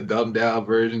see a dumbed down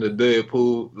version of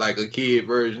Deadpool, like a kid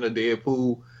version of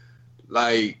Deadpool.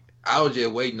 Like, I was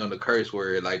just waiting on the curse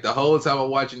word. Like, the whole time I'm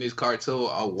watching this cartoon,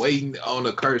 I'm waiting on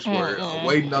the curse word. I'm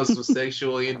waiting on some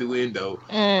sexual innuendo.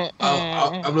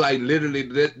 I'm like, literally,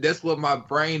 that's what my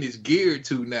brain is geared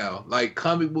to now. Like,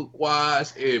 comic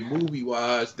book-wise and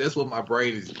movie-wise, that's what my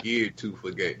brain is geared to for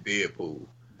Deadpool.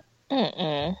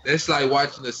 Mm-mm. That's like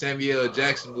watching the Samuel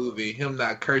Jackson movie, and him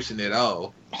not cursing at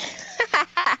all.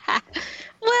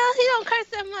 Well, he don't curse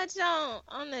that much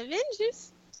on the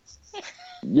Avengers.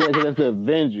 Yeah, 'cause that's the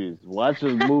Avengers. Watch a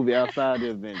movie outside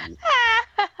the Avengers,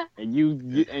 and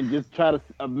you and just try to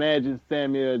imagine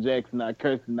Samuel Jackson not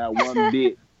cursing not one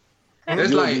bit.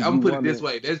 That's like, I'm gonna put it this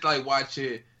way. That's like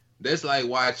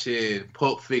watching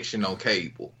Pulp Fiction on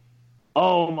cable.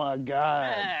 Oh my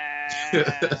God!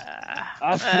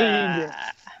 I seen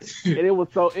it, and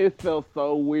it felt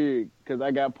so weird because I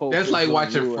got Pulp That's like Fiction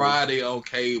watching on Friday on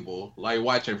cable. Like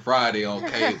watching Friday on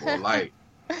cable. Like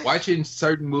watching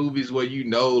certain movies where you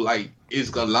know like it's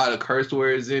got a lot of curse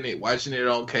words in it. Watching it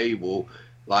on cable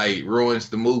like ruins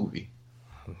the movie.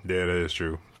 Yeah, that is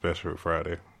true, especially for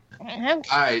Friday. All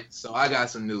right, so I got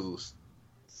some news.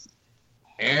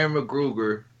 Aaron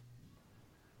McGruger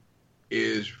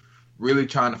is really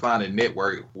trying to find a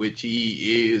network, which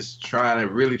he is trying to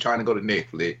go to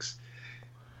Netflix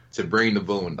to bring the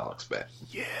Boondocks back.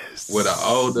 Yes. With an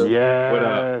older,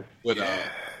 with a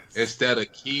instead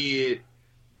of kid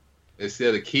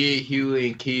Huey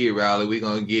and kid Riley, we're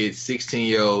gonna get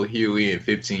 16-year-old Huey and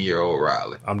 15-year-old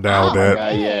Riley. I'm down with that.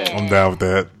 God, yeah. I'm down with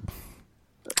that.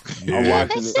 Yeah.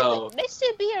 They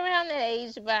should be around that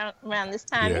age around this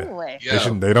time anyway. Yeah.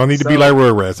 They don't need to be like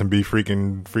Rugrats and be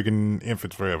freaking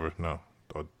infants forever. No.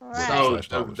 Right. So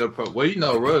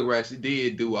Rugrats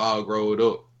did do all growed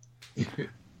up.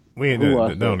 We ain't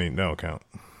they don't count.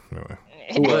 Anyway.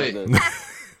 But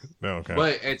They don't count.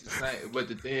 but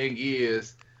the thing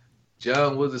is,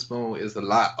 John Witherspoon is a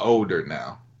lot older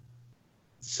now,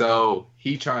 so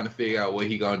he trying to figure out what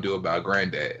he gonna do about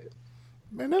Granddad.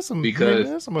 Man, there's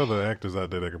some other actors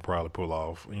out there that can probably pull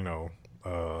off,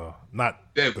 not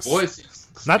That the, voice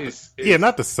not is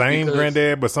the same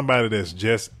Granddad, but somebody that's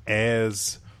just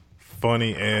as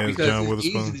funny as John it's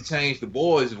Witherspoon. easy to change the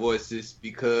boys' voices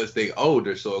because they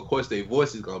older, so of course their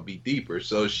voice is gonna be deeper.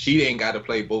 So she ain't got to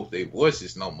play both their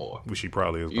voices no more. Well, she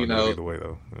probably is gonna do it either way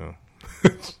though.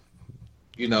 But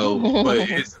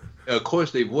of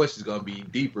course their voice is gonna be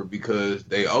deeper because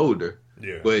they older.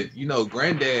 Yeah. But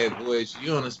Granddad voice, you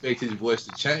don't expect his voice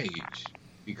to change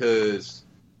because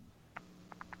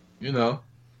I'm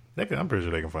pretty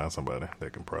sure they can find somebody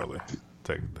that can probably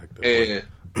take that.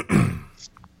 And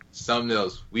something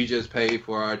else, we just paid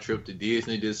for our trip to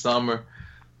Disney this summer,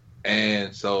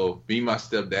 and so me, my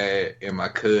stepdad, and my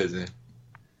cousin,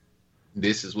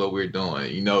 this is what we're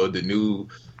doing. The new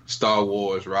Star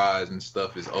Wars rides and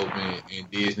stuff is open in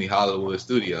Disney Hollywood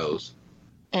Studios.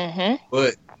 Mm-hmm.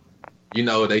 But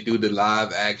they do the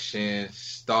live action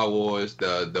Star Wars,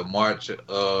 the march, the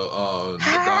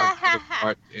Dark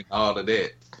March, and all of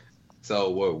that. So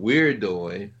what we're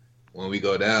doing when we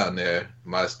go down there,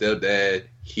 my stepdad,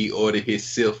 he ordered his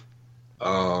Sith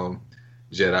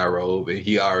Jedi robe, and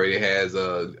he already has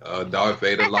a Darth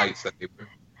Vader lightsaber.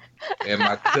 And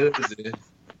my cousin,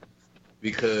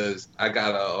 because I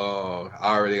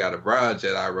already got a brown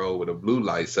Jedi robe with a blue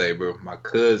lightsaber, my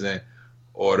cousin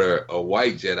ordered a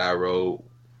white Jedi robe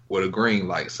with a green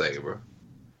lightsaber.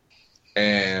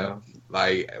 And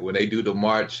like when they do the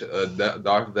march of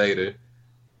Darth Vader,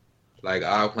 like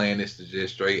our plan is to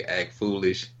just straight act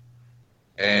foolish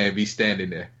and be standing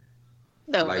there.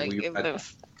 No,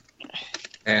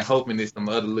 and hoping there's some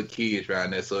other little kids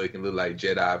around there so it can look like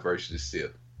Jedi versus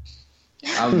Sith.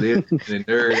 I'm literally finna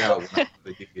nerd out when I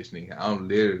go to Disney. I'm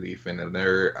literally finna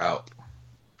nerd out.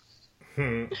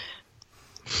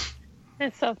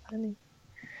 That's so funny.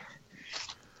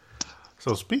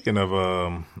 So speaking of,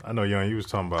 I know Young, you was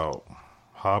talking about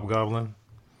Hobgoblin.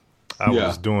 I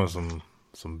was doing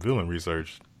some villain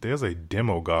research. There's a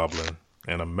demo goblin,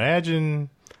 and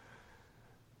imagine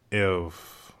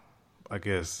if, I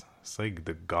guess, say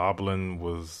the goblin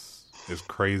was as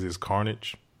crazy as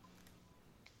Carnage.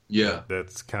 Yeah,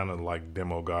 that's kind of like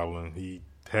demo goblin. He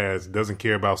doesn't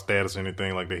care about status or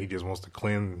anything like that. He just wants to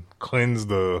cleanse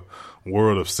the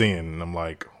world of sin. And I'm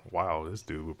like, wow, this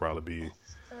dude would probably be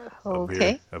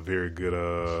a very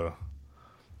good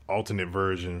alternate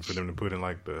version for them to put in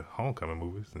like the Homecoming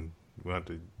movies, and we'll have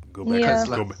to go back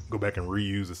go back and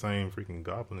reuse the same freaking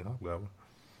goblin and Hobgoblin.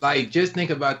 Like, just think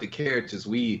about the characters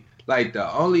the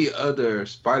only other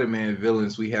Spider-Man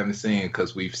villains we haven't seen,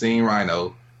 because we've seen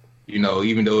Rhino.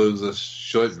 Even though it was a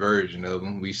short version of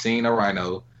him, we've seen a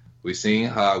Rhino, we've seen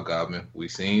Hobgoblin, we've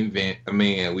seen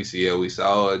we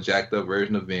saw a jacked up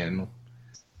version of Venom.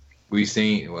 We've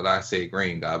seen,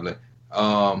 Green Goblin.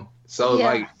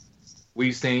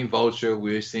 We've seen Vulture,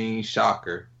 we've seen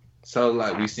Shocker.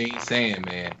 So we've seen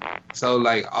Sandman. So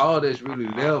all that's really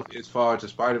left as far as the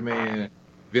Spider-Man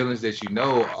villains that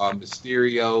are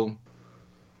Mysterio,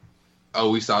 Oh,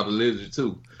 we saw the lizard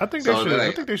too. I think they should.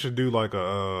 I think they should do like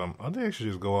a. I think they should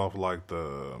just go off like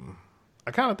the.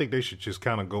 I kind of think they should just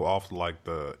kind of go off like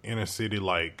the inner city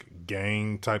like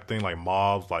gang type thing, like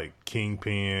mobs, like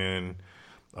Kingpin,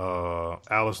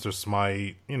 Alistair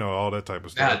Smite, all that type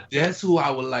of stuff. Now, that's who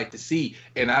I would like to see,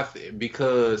 and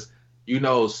because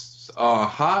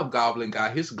Hobgoblin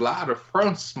got his glider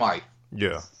from Smite.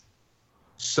 Yeah.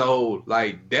 So,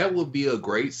 like, that would be a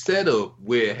great setup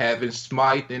with having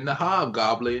Smite and the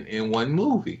Hobgoblin in one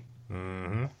movie.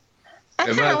 Mm-hmm. I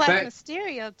kind of like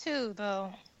Mysterio, too,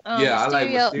 though. Yeah, I like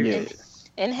Mysterio.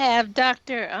 And have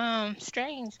Dr.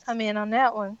 Strange come in on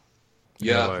that one.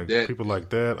 Yeah, people like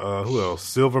that. Who else?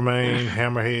 Silvermane,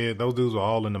 Hammerhead. Those dudes are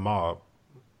all in the mob.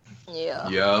 Yeah.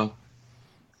 Yeah.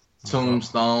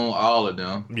 Tombstone, all of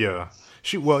them. Yeah.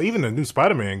 Well, even the new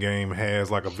Spider-Man game has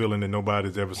like a villain that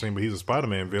nobody's ever seen, but he's a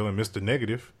Spider-Man villain, Mr.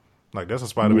 Negative. Like that's a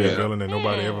Spider-Man villain that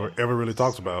nobody ever really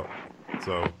talks about.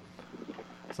 So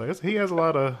he has a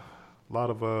lot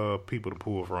of people to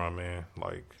pull from, man.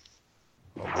 Like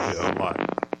a lot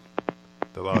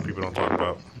that a lot of people don't talk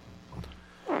about.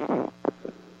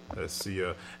 Let's see.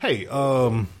 Hey,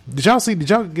 did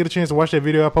y'all get a chance to watch that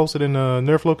video I posted in the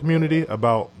Nerdflow community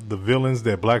about the villains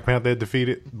that Black Panther had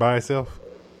defeated by itself?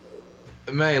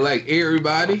 Man, like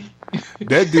everybody.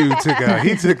 That dude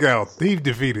he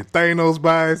defeated Thanos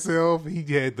by himself. He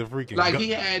had the freaking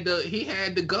he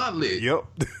had the gauntlet. Yep.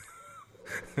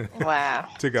 Wow.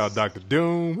 Took out Dr.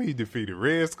 Doom. He defeated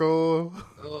Red Skull.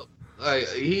 Like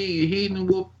he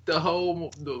whooped the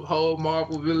whole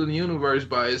Marvel villain universe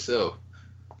by itself.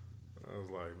 I was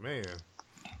like, man,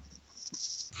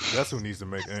 that's who needs to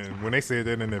make. And when they said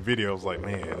that in the video, I was like,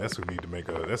 man, that's who need to make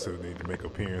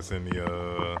appearance in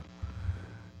the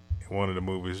one of the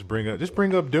movies. Just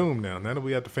bring up Doom now. Now that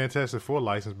we got the Fantastic Four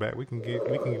license back, we can get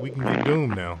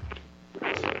Doom now.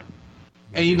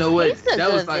 And you know what? He's a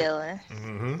good villain.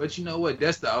 Mm-hmm. But you know what?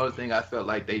 That's the other thing I felt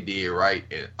like they did right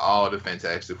in all the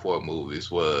Fantastic Four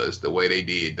movies was the way they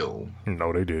did Doom.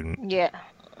 No, they didn't. Yeah.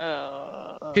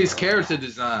 His character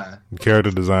design.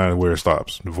 Character design is where it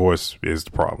stops. The voice is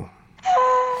the problem.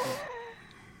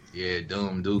 Yeah,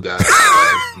 Doom do got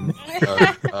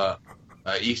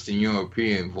Eastern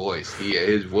European voice.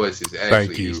 His voice is actually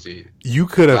Thank you. Eastern. You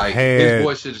could have had his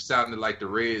voice should have sounded like the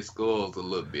Red Skulls a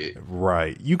little bit.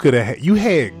 Right. You could have you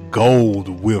had gold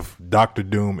with Dr.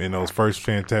 Doom in those first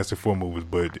Fantastic Four movies,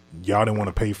 but y'all didn't want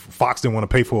to pay. Fox didn't want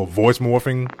to pay for a voice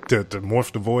morphing to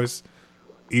morph the voice,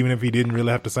 even if he didn't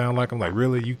really have to sound like him. Like,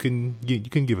 really, you couldn't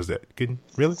give us that?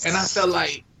 Really? And I felt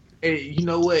like, you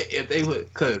know what? If they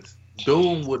would, because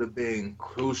Doom would have been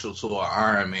crucial to an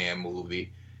Iron Man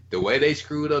movie. The way they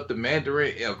screwed up the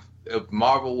Mandarin, if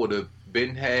Marvel would have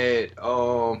had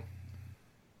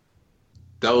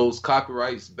those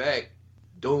copyrights back,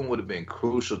 Doom would have been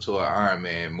crucial to an Iron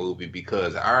Man movie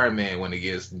because Iron Man went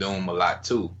against Doom a lot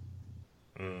too.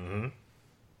 Mm-hmm.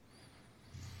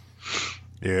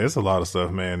 Yeah, it's a lot of stuff,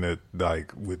 man, that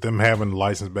like with them having the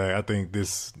license back, I think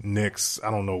this next, I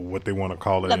don't know what they want to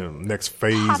call it, next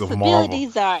phase of Marvel.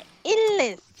 Possibilities are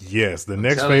endless. Yes, the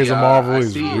next phase of Marvel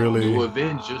is really new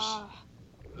Avengers.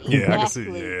 Yeah,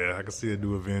 Exactly. I can see a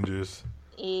new Avengers.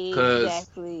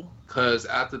 Exactly. Because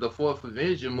after the fourth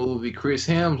Avenger movie, Chris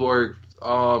Hemsworth's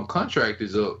contract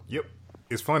is up. Yep.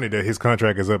 It's funny that his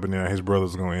contract is up and now his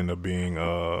brother's going to end up being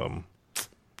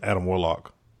Adam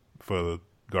Warlock for the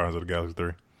Guardians of the Galaxy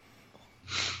 3.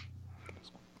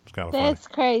 It's kind of funny. That's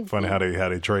crazy. Funny how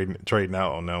they trading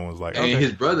out on that one. Was like, And okay.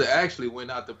 his brother actually went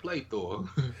out to play Thor.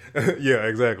 Yeah,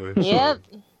 exactly. Yep.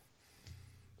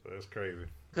 So that's crazy.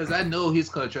 Because I know his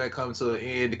contract comes to an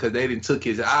end because they didn't took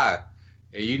his eye.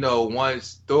 And you know,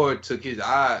 once Thor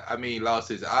lost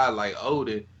his eye like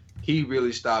Odin, he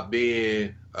really stopped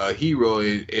being a hero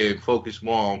and focused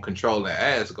more on controlling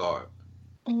Asgard.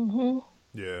 Mm-hmm.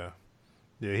 Yeah.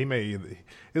 Yeah, he may.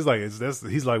 It's like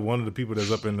he's like one of the people that's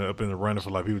up in the running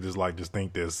for like people just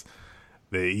think this.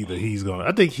 That either he's gonna.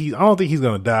 I don't think he's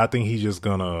gonna die. I think he's just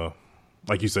gonna,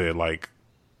 like you said, like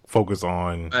focus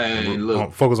on ruling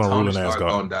Tony Stark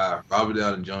Asgard. gonna die. Robert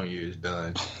Downey Jr. is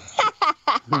done.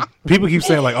 People keep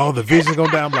saying like, "Oh, the Vision's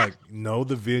gonna die." I'm like, no,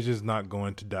 the Vision's not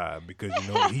going to die because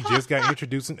he just got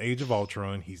introduced in Age of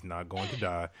Ultron. He's not going to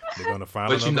die. They're gonna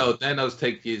find. But Thanos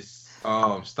take his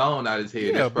stone out his head.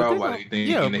 Yeah, That's probably why they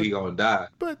think he gonna die.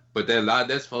 But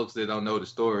that's folks that don't know the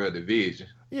story of the Vision.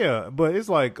 Yeah, but it's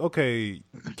like okay,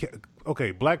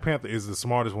 Black Panther is the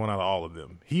smartest one out of all of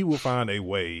them. He will find a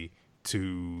way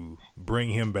to bring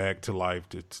him back to life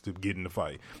to get in the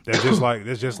fight. That's just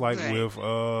like with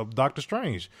Doctor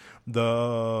Strange.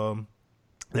 The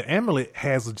amulet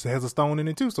has a stone in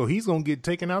it too, so he's gonna get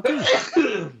taken out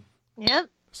too. Yep.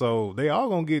 So they all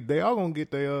gonna get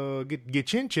their get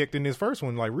chin checked in this first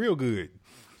one like real good.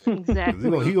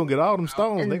 Exactly. He gonna get all them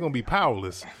stones. And they gonna be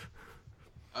powerless.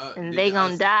 And they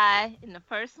gonna die in the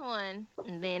first one,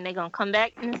 and then they gonna come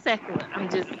back in the second one. I'm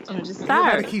just Everybody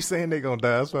tired. keep saying they gonna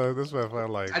die. That's why I felt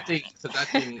like. I think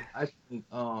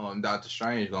Doctor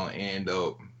Strange gonna end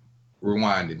up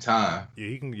rewinding time. Yeah,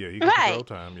 he can Right. control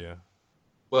time. Yeah,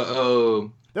 But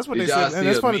that's what did they y'all said. And see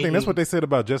that's a funny thing. That's meme? what they said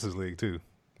about Justice League too.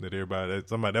 That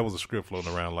that was a script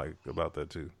floating around like about that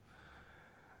too.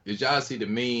 Did y'all see the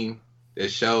meme that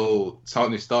showed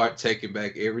Tony Stark taking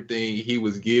back everything he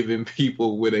was giving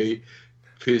people when they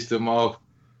pissed him off?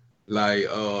 Like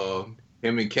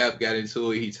him and Cap got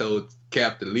into it. He told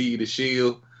Cap to leave the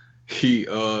shield. He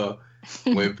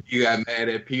when he got mad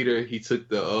at Peter, he took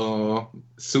the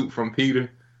suit from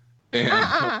Peter.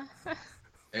 And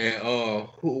and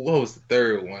what was the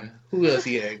third one? Who else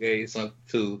he had gave something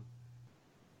to?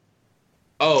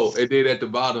 Oh, and then at the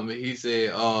bottom he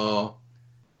said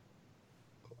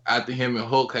after him and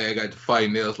Hulk had got to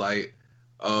fighting, it was like,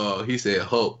 he said,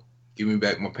 Hulk, give me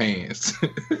back my pants.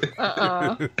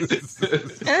 I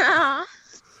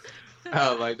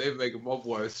was like, they making my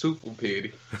boy super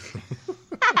petty.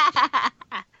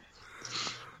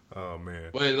 Oh man!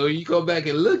 But when you go back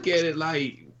and look at it,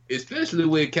 like, especially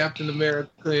with Captain America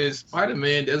and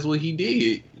Spider-Man, that's what he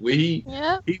did. When he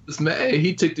was mad,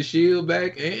 he took the shield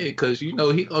back, and because he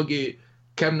gonna get.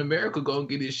 Captain America gonna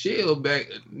get his shield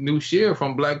back, new shield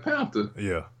from Black Panther.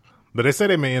 Yeah, but they say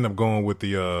they may end up going with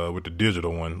the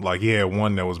digital one. Like he had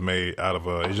one that was made out of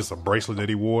it's just a bracelet that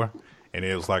he wore, and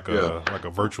it was like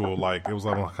a virtual, like it was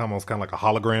almost kind of like a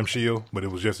hologram shield, but it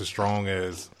was just as strong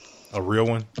as a real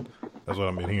one. That's what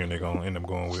I've been hearing. They're gonna end up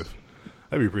going with.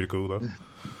 That'd be pretty cool though.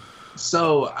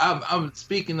 So I'm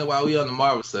speaking of while we on the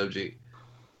Marvel subject.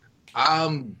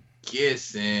 I'm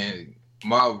guessing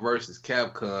Marvel versus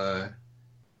Capcom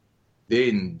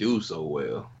didn't do so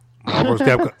well. Marvel's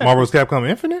Capcom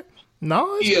Infinite?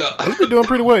 No, it's been doing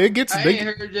pretty well. It gets. I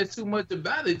ain't heard just too much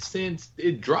about it since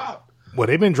it dropped. Well,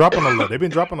 they've been dropping a lot. They've been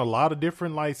dropping a lot of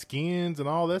different like skins and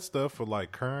all that stuff for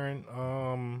like current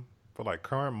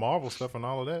Marvel stuff and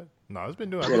all of that. No, it's been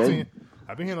doing.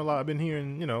 I've been hearing a lot. I've been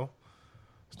hearing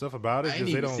stuff about it. I didn't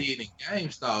even see it in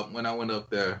GameStop when I went up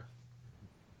there.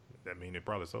 That mean it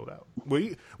probably sold out.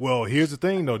 Well, here's the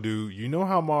thing though, dude. You know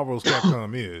how Marvel's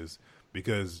Capcom is.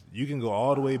 Because you can go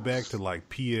all the way back to like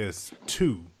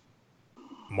PS2,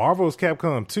 Marvel's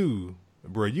Capcom 2,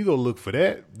 bro. You go look for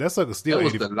that. That sucker still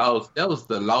that was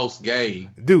the lost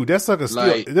game, dude. That sucker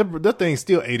still that thing's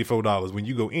still $84 when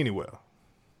you go anywhere.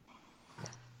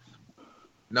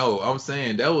 No, I'm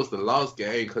saying that was the lost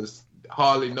game because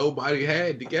hardly nobody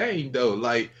had the game though.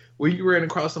 Like when you ran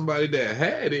across somebody that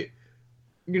had it,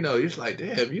 it's like,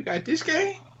 damn, you got this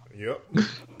game. Yep,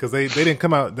 because they didn't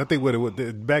come out. That they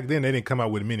would back then. They didn't come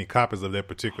out with many copies of that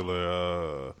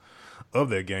particular of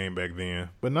that game back then.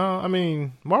 But no, I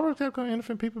mean, Marvel Capcom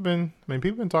Infinite. People been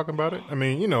talking about it. I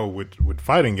mean, with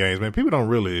fighting games, man, people don't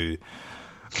really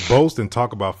boast and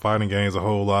talk about fighting games a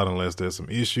whole lot unless there's some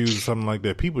issues or something like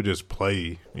that. People just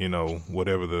play,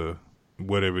 whatever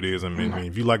it is. I mean,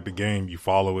 if you like the game, you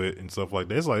follow it and stuff like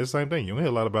that. It's like the same thing. You don't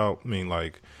hear a lot about. I mean,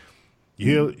 like.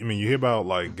 You hear about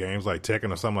like games like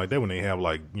Tekken or something like that when they have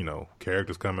like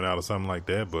characters coming out or something like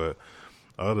that. But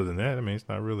other than that, I mean, it's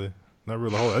not really a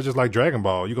whole. It's just like Dragon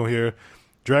Ball. You're gonna hear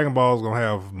Dragon Ball's gonna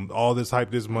have all this hype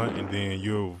this month, and then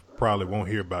you probably won't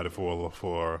hear about it for a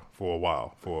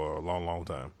while, for a long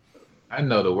time. I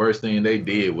know the worst thing they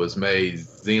did was made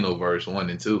Xenoverse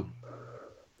 1 and 2.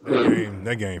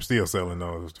 That game's still selling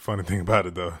though. It's the funny thing about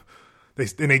it though.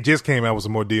 They just came out with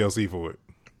some more DLC for it.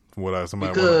 One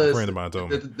friend of mine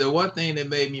told me. The one thing that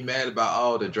made me mad about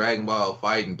all the Dragon Ball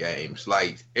fighting games,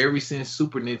 like ever since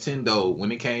Super Nintendo,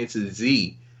 when it came to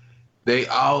Z, they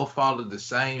all followed the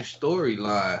same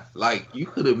storyline. Like you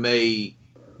could have made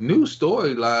new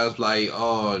storylines, like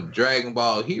Dragon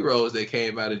Ball Heroes that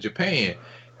came out of Japan.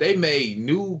 They made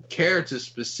new characters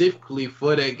specifically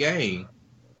for that game.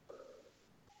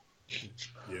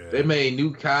 They made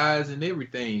new Kais and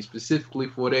everything specifically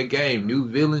for that game, new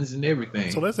villains and everything.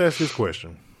 So let's ask this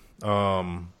question.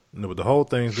 But the whole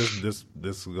thing, this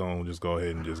is gonna just go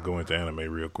ahead and just go into anime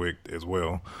real quick as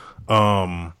well.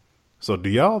 So do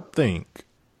y'all think,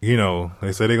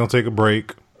 they say they're gonna take a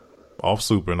break off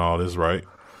Super and all this, right?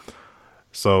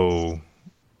 So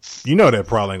that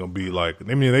probably ain't gonna be like.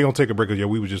 I mean, they gonna take a break because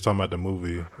we were just talking about the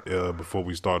movie before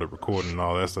we started recording and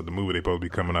all that stuff. The movie they supposed to be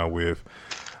coming out with.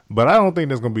 But I don't think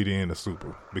that's gonna be the end of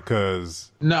Super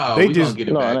because No, they we just gonna get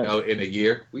it back out in a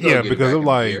year. We gonna yeah, get it because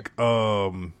back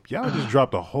of in a year. y'all just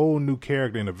dropped a whole new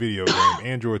character in a video game,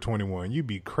 Android 21. You'd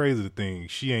be crazy to think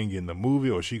she ain't getting the movie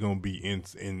or she gonna be in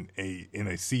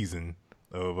a season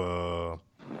of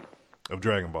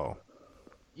Dragon Ball.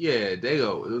 Yeah, they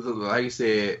go. It was like I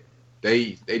said,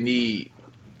 they say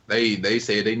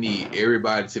they need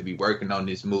everybody to be working on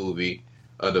this movie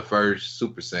of the first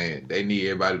Super Saiyan. They need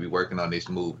everybody to be working on this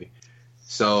movie.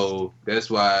 So that's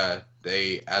why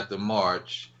they, after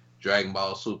March, Dragon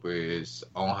Ball Super is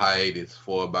on hiatus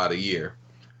for about a year.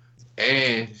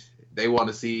 And they want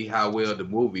to see how well the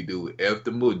movie do. If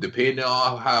the movie, depending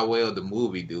on how well the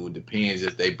movie do, depends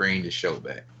if they bring the show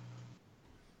back.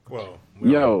 Well,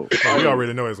 we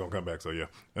already know it's gonna come back, so yeah.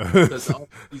 Because the only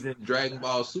reason Dragon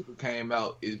Ball Super came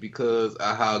out is because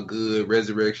of how good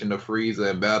Resurrection of Frieza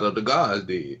and Battle of the Gods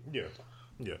did. Yeah.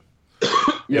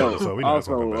 Yo, So we know it's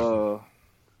gonna come back.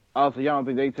 Also, y'all don't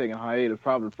think they taking hiatus?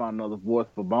 Probably to find another voice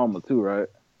for Bulma too, right?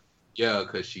 Yeah,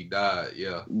 because she died.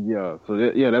 Yeah. Yeah. So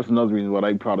that's another reason why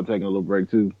they probably taking a little break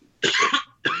too.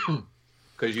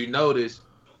 Because you notice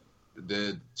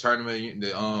the tournament,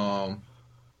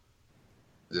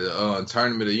 the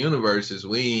Tournament of Universes,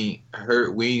 we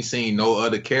ain't seen no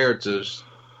other characters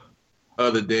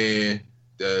other than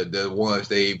the ones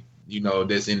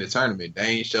that's in the tournament. They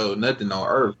ain't showed nothing on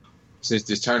Earth since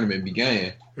this tournament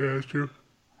began. Yeah, that's true.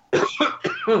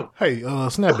 Hey,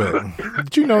 Snapback,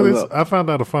 did you know this? I found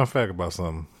out a fun fact about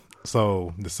something.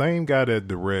 So the same guy that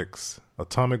directs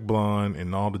Atomic Blonde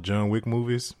and all the John Wick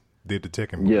movies did the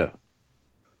Tekken movie. Yeah.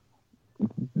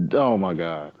 Oh my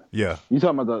God. Yeah. You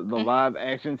talking about the live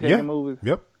action Tekken movies?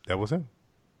 Yep, that was him.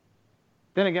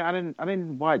 Then again, I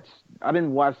didn't watch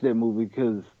that movie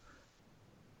because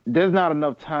there's not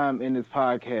enough time in this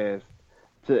podcast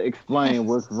to explain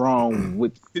what's wrong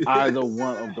with either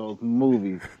one of those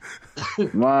movies.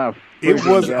 It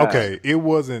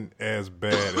wasn't as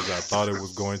bad as I thought it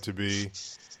was going to be,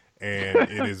 and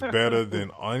it is better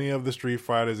than any of the Street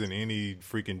Fighters in any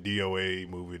freaking DOA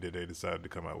movie that they decided to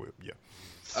come out with. Yeah.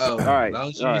 Oh, all right.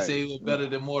 As long as you say it was better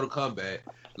than Mortal Kombat.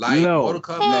 Mortal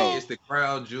Kombat is the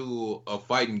crown jewel of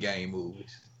fighting game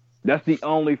movies. That's the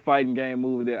only fighting game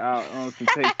movie that I'll honestly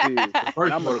take serious.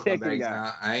 First I'm Mortal a Tekken Kombat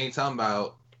guy. I ain't talking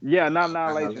about. Yeah, not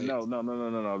Annihilation. No.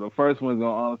 The first one's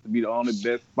gonna honestly be the only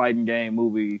best fighting game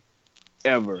movie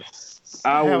ever.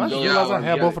 I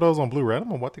have both of those on Blu-ray. I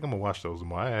think I'm gonna watch those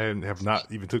more. I have not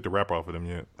even took the wrapper off of them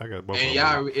yet. I got both.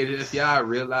 And if y'all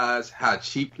realize how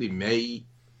cheaply made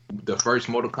the first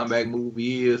Mortal Kombat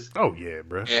movie is. Oh yeah,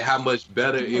 bro. And how much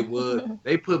better it was.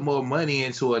 They put more money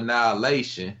into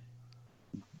Annihilation.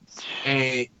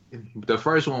 And the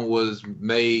first one was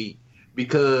made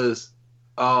because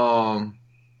I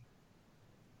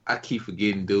keep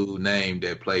forgetting dude's name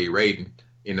that played Raiden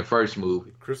in the first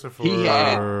movie. Christopher Lloyd.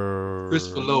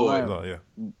 Oh, yeah.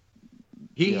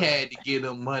 He had to give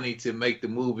them money to make the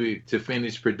movie, to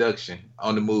finish production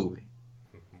on the movie.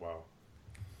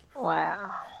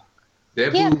 Wow.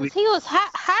 That movie, he was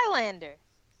Highlander.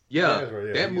 Yeah,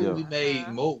 that movie made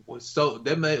more. So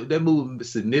that movie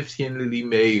significantly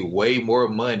made way more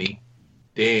money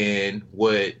than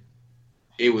what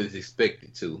it was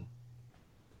expected to.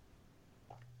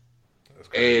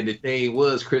 And the thing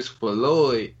was, Christopher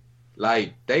Lloyd,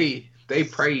 like they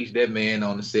praised that man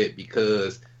on the set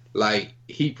because like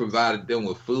he provided them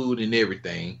with food and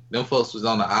everything. Them folks was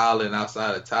on an island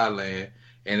outside of Thailand,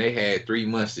 and they had 3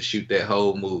 months to shoot that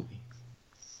whole movie.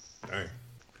 Dang.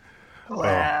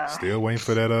 Wow. Still waiting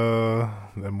for that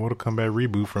Mortal Kombat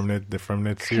reboot from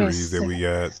that series that we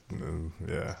got.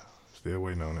 Yeah, still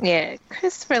waiting on it. Yeah,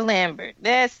 Christopher Lambert.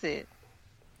 That's it.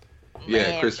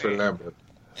 Yeah, Christopher Lambert.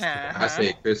 I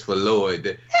said Christopher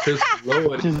Lloyd. Christopher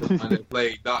Lloyd is the one that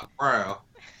played Doc Brown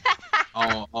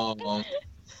on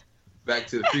Back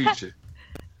to the Future.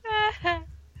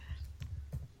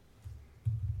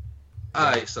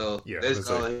 Alright, so let's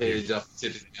go ahead and jump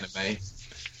into the anime.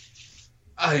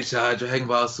 Alright, y'all, Dragon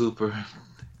Ball Super.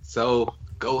 So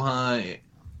Gohan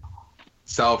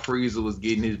saw Frieza was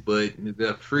getting his butt.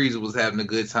 Frieza was having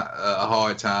a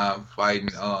hard time fighting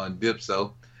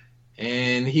Dipso.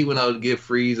 And he went out to give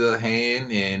Frieza a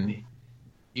hand, and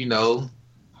they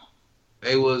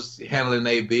was handling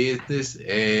their business,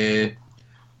 and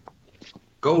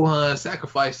Gohan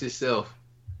sacrificed himself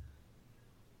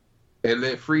and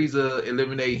let Frieza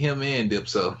eliminate him and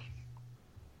Dipso.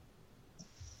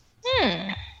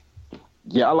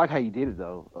 Yeah, I like how you did it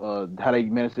though. How they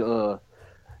managed to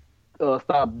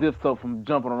stop Dipso from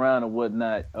jumping around and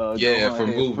whatnot. Gohan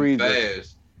from moving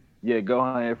fast. Yeah,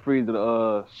 Gohan had Frieza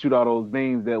to shoot all those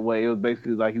beams that way. It was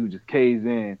basically like he was just caved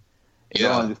in, And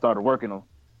Gohan just started working them.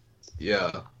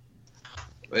 Yeah.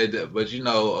 But you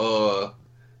know,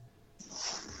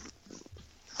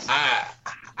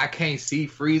 I can't see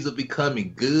Frieza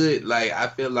becoming good. Like, I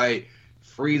feel like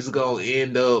Frieza gonna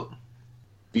end up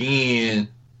being,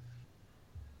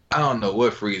 I don't know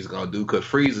what Frieza gonna do, because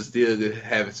Frieza still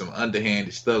having some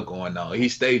underhanded stuff going on. He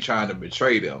stayed trying to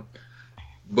betray them.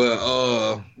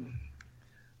 But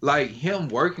like, him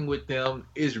working with them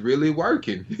is really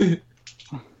working.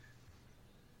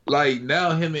 Like,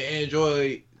 now him and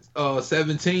Android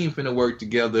 17 finna work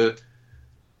together,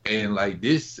 and like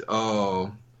this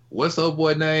what's up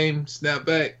boy name?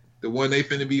 Snapback, the one they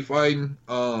finna be fighting.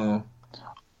 I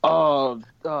know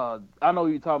what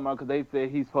you're talking about, because they said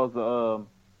he's supposed to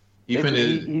he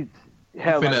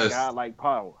has like a godlike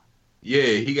power. Yeah,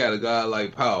 he got a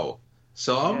godlike power.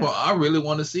 So I really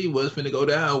want to see what's finna go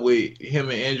down with him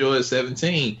and Android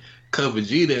 17. Cause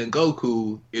Vegeta and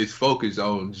Goku is focused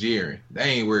on Jiren. They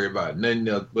ain't worried about nothing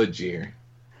else but Jiren.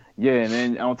 Yeah, and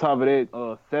then on top of that,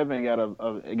 Seven got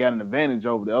an advantage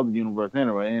over the other universe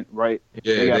anyway, right?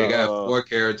 Yeah, they got 4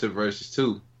 characters versus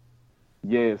 2.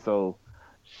 Yeah, so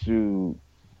shoot,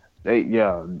 this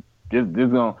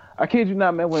gonna. I kid you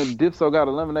not, man. When Dipso got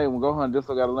eliminated, when Gohan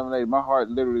Dipso got eliminated, my heart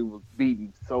literally was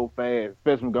beating so fast.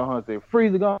 Especially when Gohan said,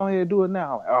 "Frieza, go ahead and do it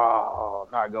now." Like, oh,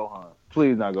 not Gohan,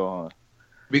 please, not Gohan.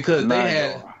 Because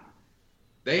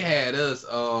they had us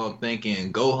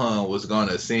thinking Gohan was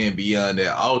gonna ascend beyond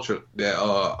that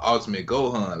ultimate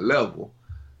Gohan level,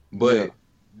 but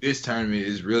this tournament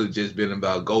has really just been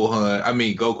about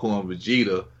Goku and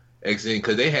Vegeta exceeding,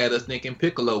 because they had us thinking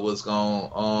Piccolo was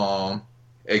gonna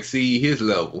exceed his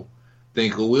level,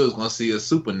 thinking we was gonna see a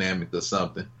Super Namek or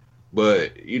something,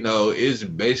 but you know, it's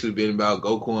basically been about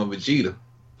Goku and Vegeta.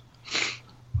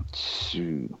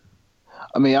 Shoot.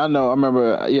 I mean, I know a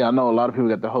lot of people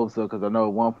got the hopes up, because I know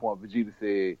at one point Vegeta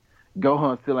said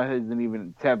Gohan still hasn't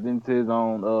even tapped into his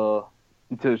own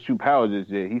into his true power just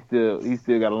yet. He still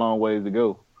got a long ways to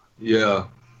go. Yeah.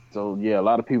 So yeah, a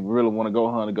lot of people really want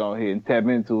Gohan to go ahead and tap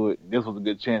into it. This was a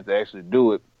good chance to actually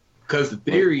do it. Because the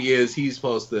theory is he's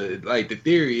supposed to, like, the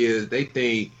theory is they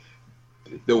think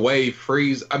the way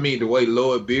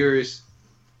Lord Beerus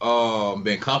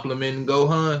been complimenting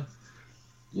Gohan.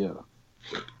 Yeah.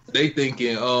 They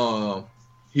thinking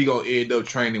he gonna end up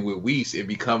training with Whis and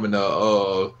becoming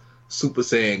a Super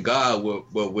Saiyan God,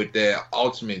 but with that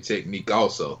ultimate technique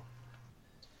also.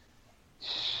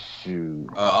 Shoot.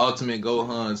 Ultimate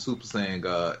Gohan Super Saiyan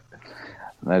God.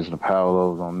 Imagine the power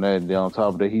levels on that. Then on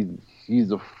top of that, he's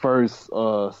the first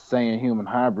Saiyan human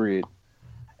hybrid,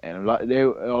 and a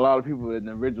lot of people in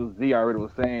the original Z already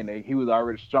was saying that he was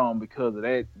already strong because of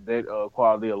that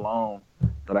quality alone.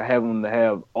 But I have him to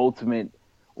have ultimate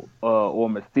or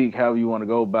Mystique, however you want to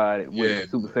go by it,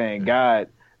 with Super Saiyan God.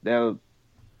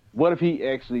 What if he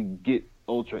actually get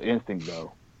Ultra Instinct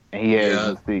though, and he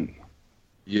has Mystique?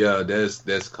 Yeah,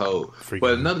 that's cold.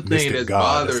 But another thing that's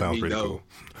bothering me though,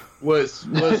 cool. what's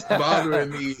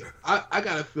bothering me, I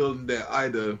got a feeling that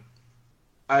either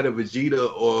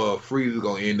Vegeta or Frieza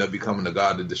gonna end up becoming the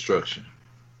God of Destruction.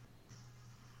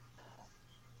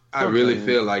 I really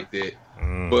feel like that.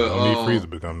 But I need Frieza to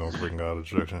become no freaking God of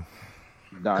Destruction.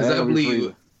 Because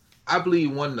I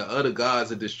believe one of the other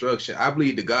gods of destruction, I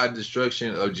believe the God of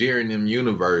destruction of Jiren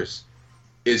universe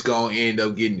is going to end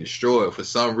up getting destroyed for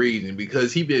some reason,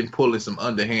 because he been pulling some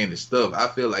underhanded stuff. I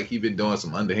feel like he been doing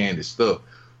some underhanded stuff.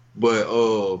 But,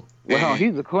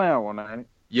 he's a clown one, ain't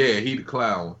he? Yeah, he the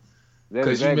clown.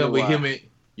 Because you remember him and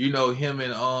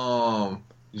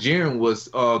Jiren was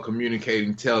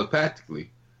communicating telepathically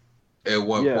at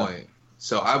one point.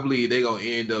 So I believe they're gonna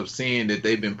end up seeing that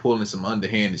they've been pulling some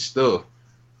underhanded stuff,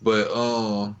 but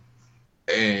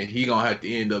and he gonna have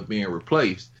to end up being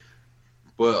replaced.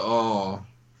 But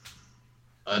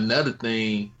another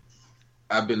thing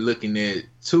I've been looking at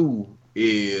too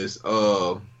is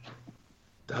another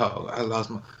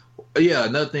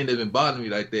thing that's been bothering me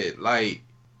like that, like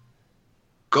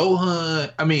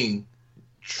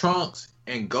Trunks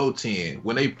and Goten,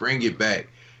 when they bring it back,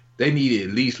 they need to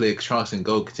at least let Trunks and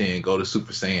Goten go to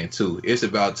Super Saiyan 2. It's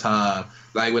about time.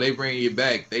 Like, when they bring it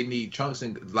back, they need Trunks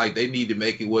and, like, they need to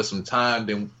make it with some time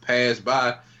then pass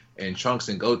by, and Trunks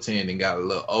and Goten then got a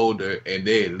little older, and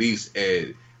they at least at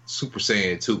Super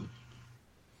Saiyan 2.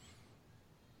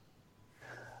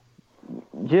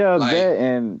 Yeah, like, that,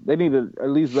 and they need to at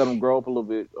least let them grow up a little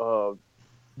bit.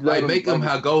 Make them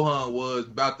how Gohan was,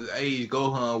 about the age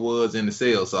Gohan was in the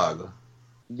Cell Saga.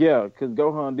 Yeah, because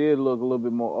Gohan did look a little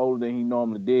bit more older than he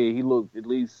normally did. He looked at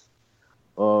least,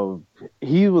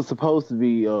 he was supposed to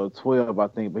be 12, I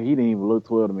think, but he didn't even look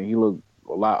 12 to me. He looked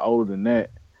a lot older than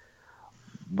that.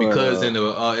 Because in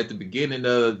the at the beginning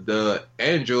of the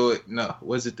Android, no,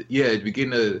 was it? At the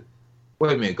beginning of.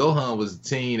 Wait a minute, Gohan was a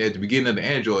teen at the beginning of the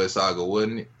Android saga,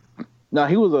 wasn't it? No,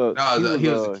 he was a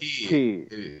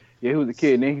kid. Yeah, he was a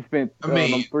kid, and then he spent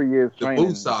 3 years training. The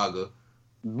Boo saga.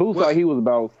 Boo saga, he was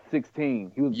about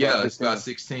 16. He was about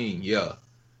 16. Yeah.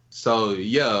 So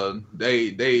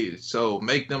they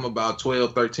make them about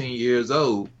 12, 13 years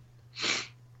old,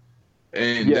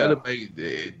 and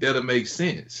that'll make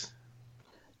sense.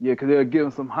 Yeah, because they'll give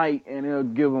him some height, and they'll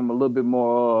give him a little bit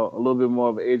more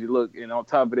of an edgy look, and on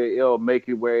top of that, it'll make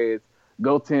it where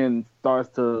Goten starts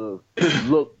to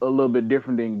look a little bit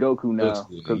different than Goku now.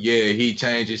 Yeah, he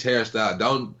changed his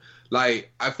hairstyle.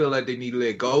 I feel like they need to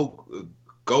let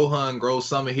Gohan grow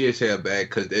some of his hair back,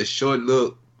 because that short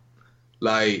look,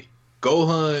 like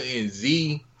Gohan and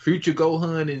Z, future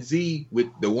Gohan and Z with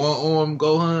the one arm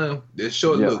Gohan, that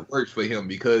short look works for him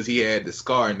because he had the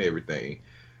scar and everything.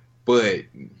 But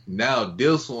now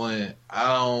this one,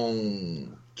 I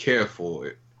don't care for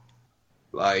it.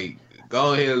 Like,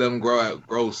 go ahead and let him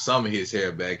grow some of his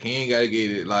hair back. He ain't got to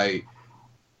get it like.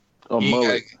 You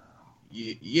ain't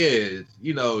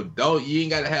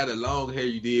got to have the long hair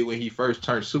you did when he first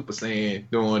turned Super Saiyan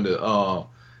during the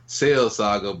Cell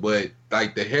saga. But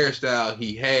like the hairstyle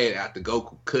he had after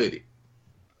Goku cut it.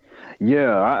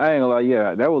 Yeah, I ain't gonna lie.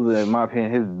 Yeah, that was in my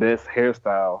opinion his best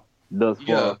hairstyle thus far.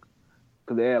 Yeah.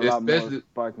 Because they had a lot more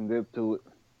spark and depth to it.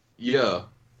 Yeah.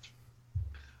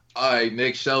 All right,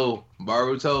 next show,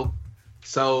 Boruto.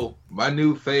 So, my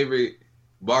new favorite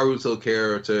Boruto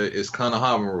character is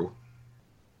Konohamaru.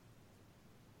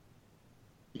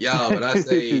 Yeah, but I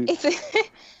say... Is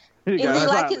he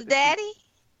like his daddy?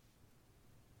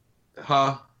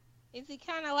 Huh? Is he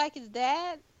kind of like his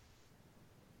dad?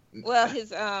 Well,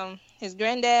 his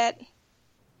granddad?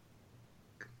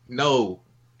 No.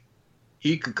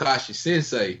 He Kakashi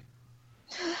Sensei.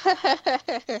 He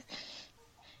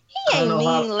ain't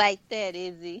mean like that,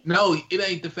 is he? No, it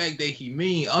ain't the fact that he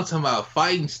mean. I'm talking about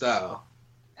fighting style.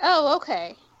 Oh,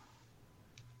 okay.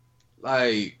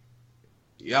 Like,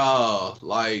 y'all,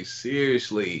 like,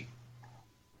 seriously.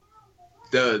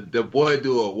 The boy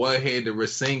do a one-handed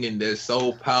Rasengan that's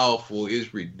so powerful,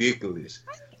 it's ridiculous.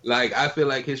 Like, I feel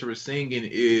like his Rasengan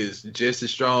is just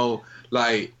as strong.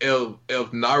 Like,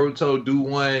 if Naruto do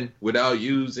one without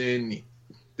using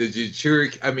the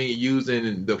Jinchuriki,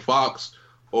 using the Fox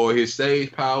or his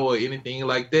stage power or anything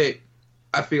like that,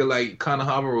 I feel like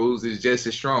Konohamaru's is just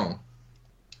as strong.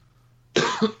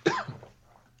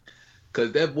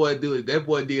 Cause that boy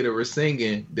did a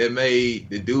Rasengan that made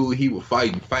the dude he was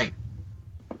fighting faint.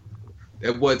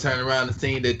 That boy turned around and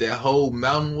seen that whole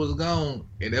mountain was gone,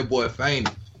 and that boy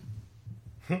fainted.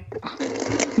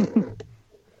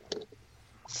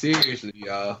 Seriously,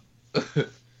 y'all.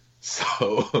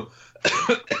 So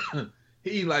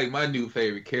he like my new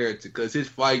favorite character because his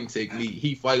fighting technique,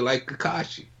 he fight like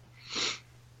Kakashi.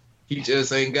 He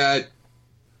just ain't got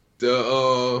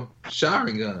the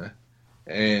Sharingan.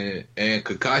 And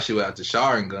Kakashi without the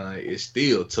Sharingan is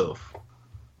still tough.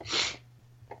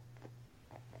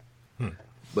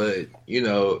 But,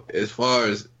 as far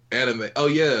as anime,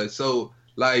 so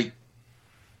like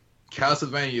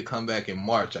Castlevania come back in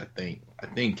March, I think. I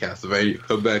think Castlevania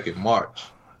come back in March.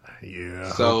 Yeah, I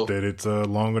hope that it's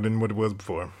longer than what it was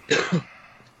before.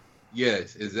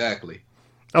 Yes, exactly.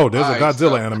 Oh, there's a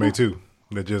Godzilla anime too.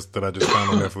 That I just found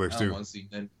on Netflix too. I don't want to see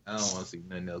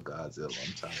nothing else Godzilla.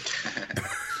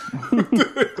 I'm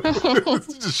tired.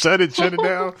 Just shut it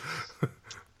down.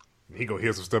 He gonna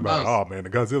hear some stuff about, oh man, the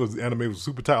Godzilla's anime was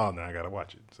super tight. Oh, now I gotta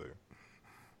watch it. So.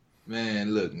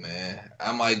 Man, look, man,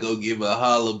 I might go give it a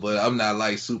holler, but I'm not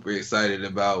like super excited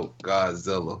about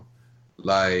Godzilla.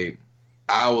 Like,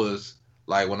 I was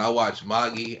like when I watched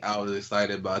Magi, I was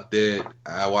excited about that.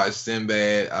 I watched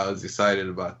Sinbad, I was excited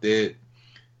about that.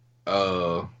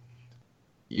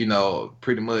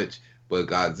 Pretty much. But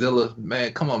Godzilla,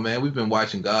 man, come on, man. We've been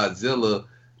watching Godzilla.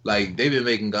 Like, they've been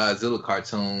making Godzilla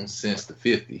cartoons since the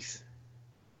 50s.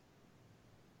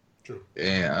 True.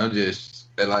 And I'm just,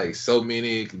 like, so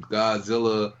many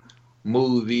Godzilla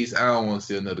movies. I don't want to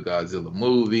see another Godzilla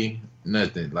movie.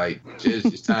 Nothing. Like,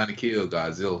 it's time to kill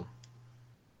Godzilla.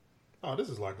 Oh, this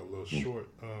is like a little short,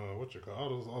 what you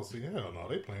call it? See, hell no,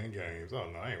 they playing games. Oh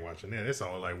no, I ain't watching that. It's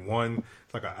only like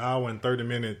it's like an hour and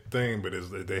 30-minute thing, but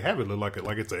they have it look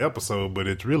like it's an episode, but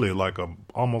it's really like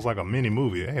almost like a mini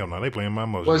movie. Hell no, they playing my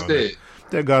emotions. What's that?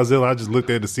 That Godzilla, I just looked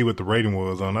at it to see what the rating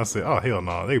was on. I said, oh hell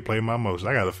no, they playing my emotions.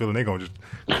 I got a feeling they gonna just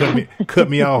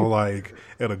cut me off like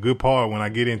at a good part when I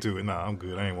get into it. Nah, I'm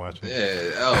good. I ain't watching.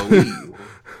 Yeah.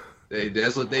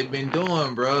 That's what they've been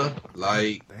doing, bro.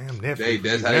 Like, damn, Netflix,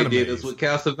 that's how they did us with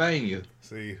Castlevania.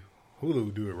 See,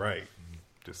 Hulu do it right.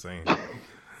 Just saying.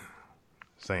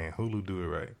 Hulu do it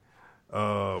right.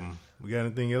 We got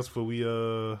anything else before we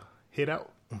head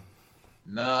out?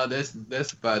 No,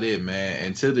 that's about it, man.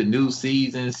 Until the new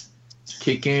seasons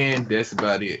kick in, that's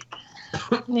about it.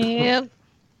 Yep.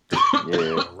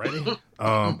 Yeah. Ready?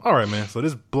 All right, man. So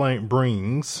this blank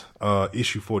brings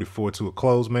issue 44 to a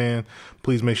close, man.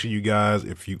 Please make sure you guys,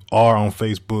 if you are on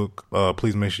Facebook,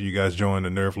 please make sure you guys join the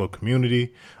Nerdflow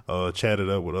community. Chat it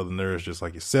up with other nerds just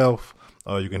like yourself.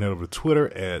 You can head over to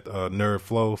Twitter at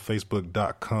Nerdflow,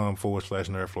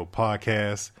 Facebook.com/Nerdflow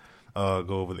Podcast.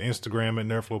 Go over to Instagram at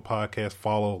Nerdflow Podcast.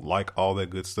 Follow, like, all that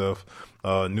good stuff.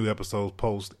 New episodes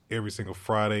post every single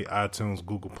Friday. iTunes,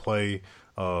 Google Play,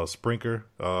 Sprinkler,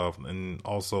 and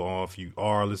also if you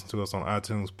are listening to us on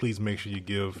iTunes, please make sure you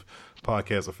give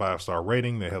podcast a 5-star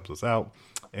rating. That helps us out.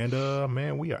 And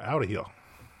man, we are out of here.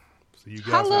 See you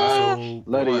guys on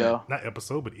Later, y'all. not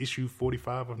episode, but issue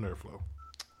 45 of Nerdflow.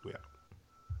 We out.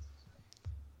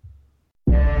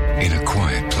 In a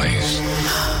quiet place,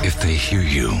 if they hear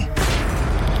you,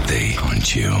 they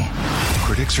hunt you.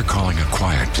 Critics are calling A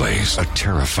Quiet Place a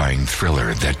terrifying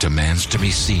thriller that demands to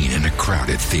be seen in a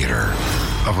crowded theater.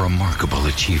 A remarkable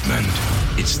achievement.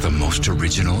 It's the most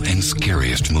original and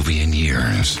scariest movie in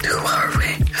years. Who are we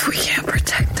if we can't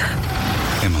protect them?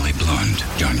 Emily Blunt,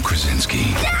 John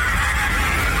Krasinski.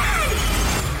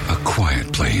 A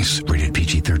Quiet Place, rated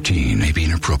PG-13, may be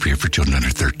inappropriate for children under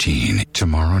 13.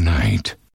 Tomorrow night.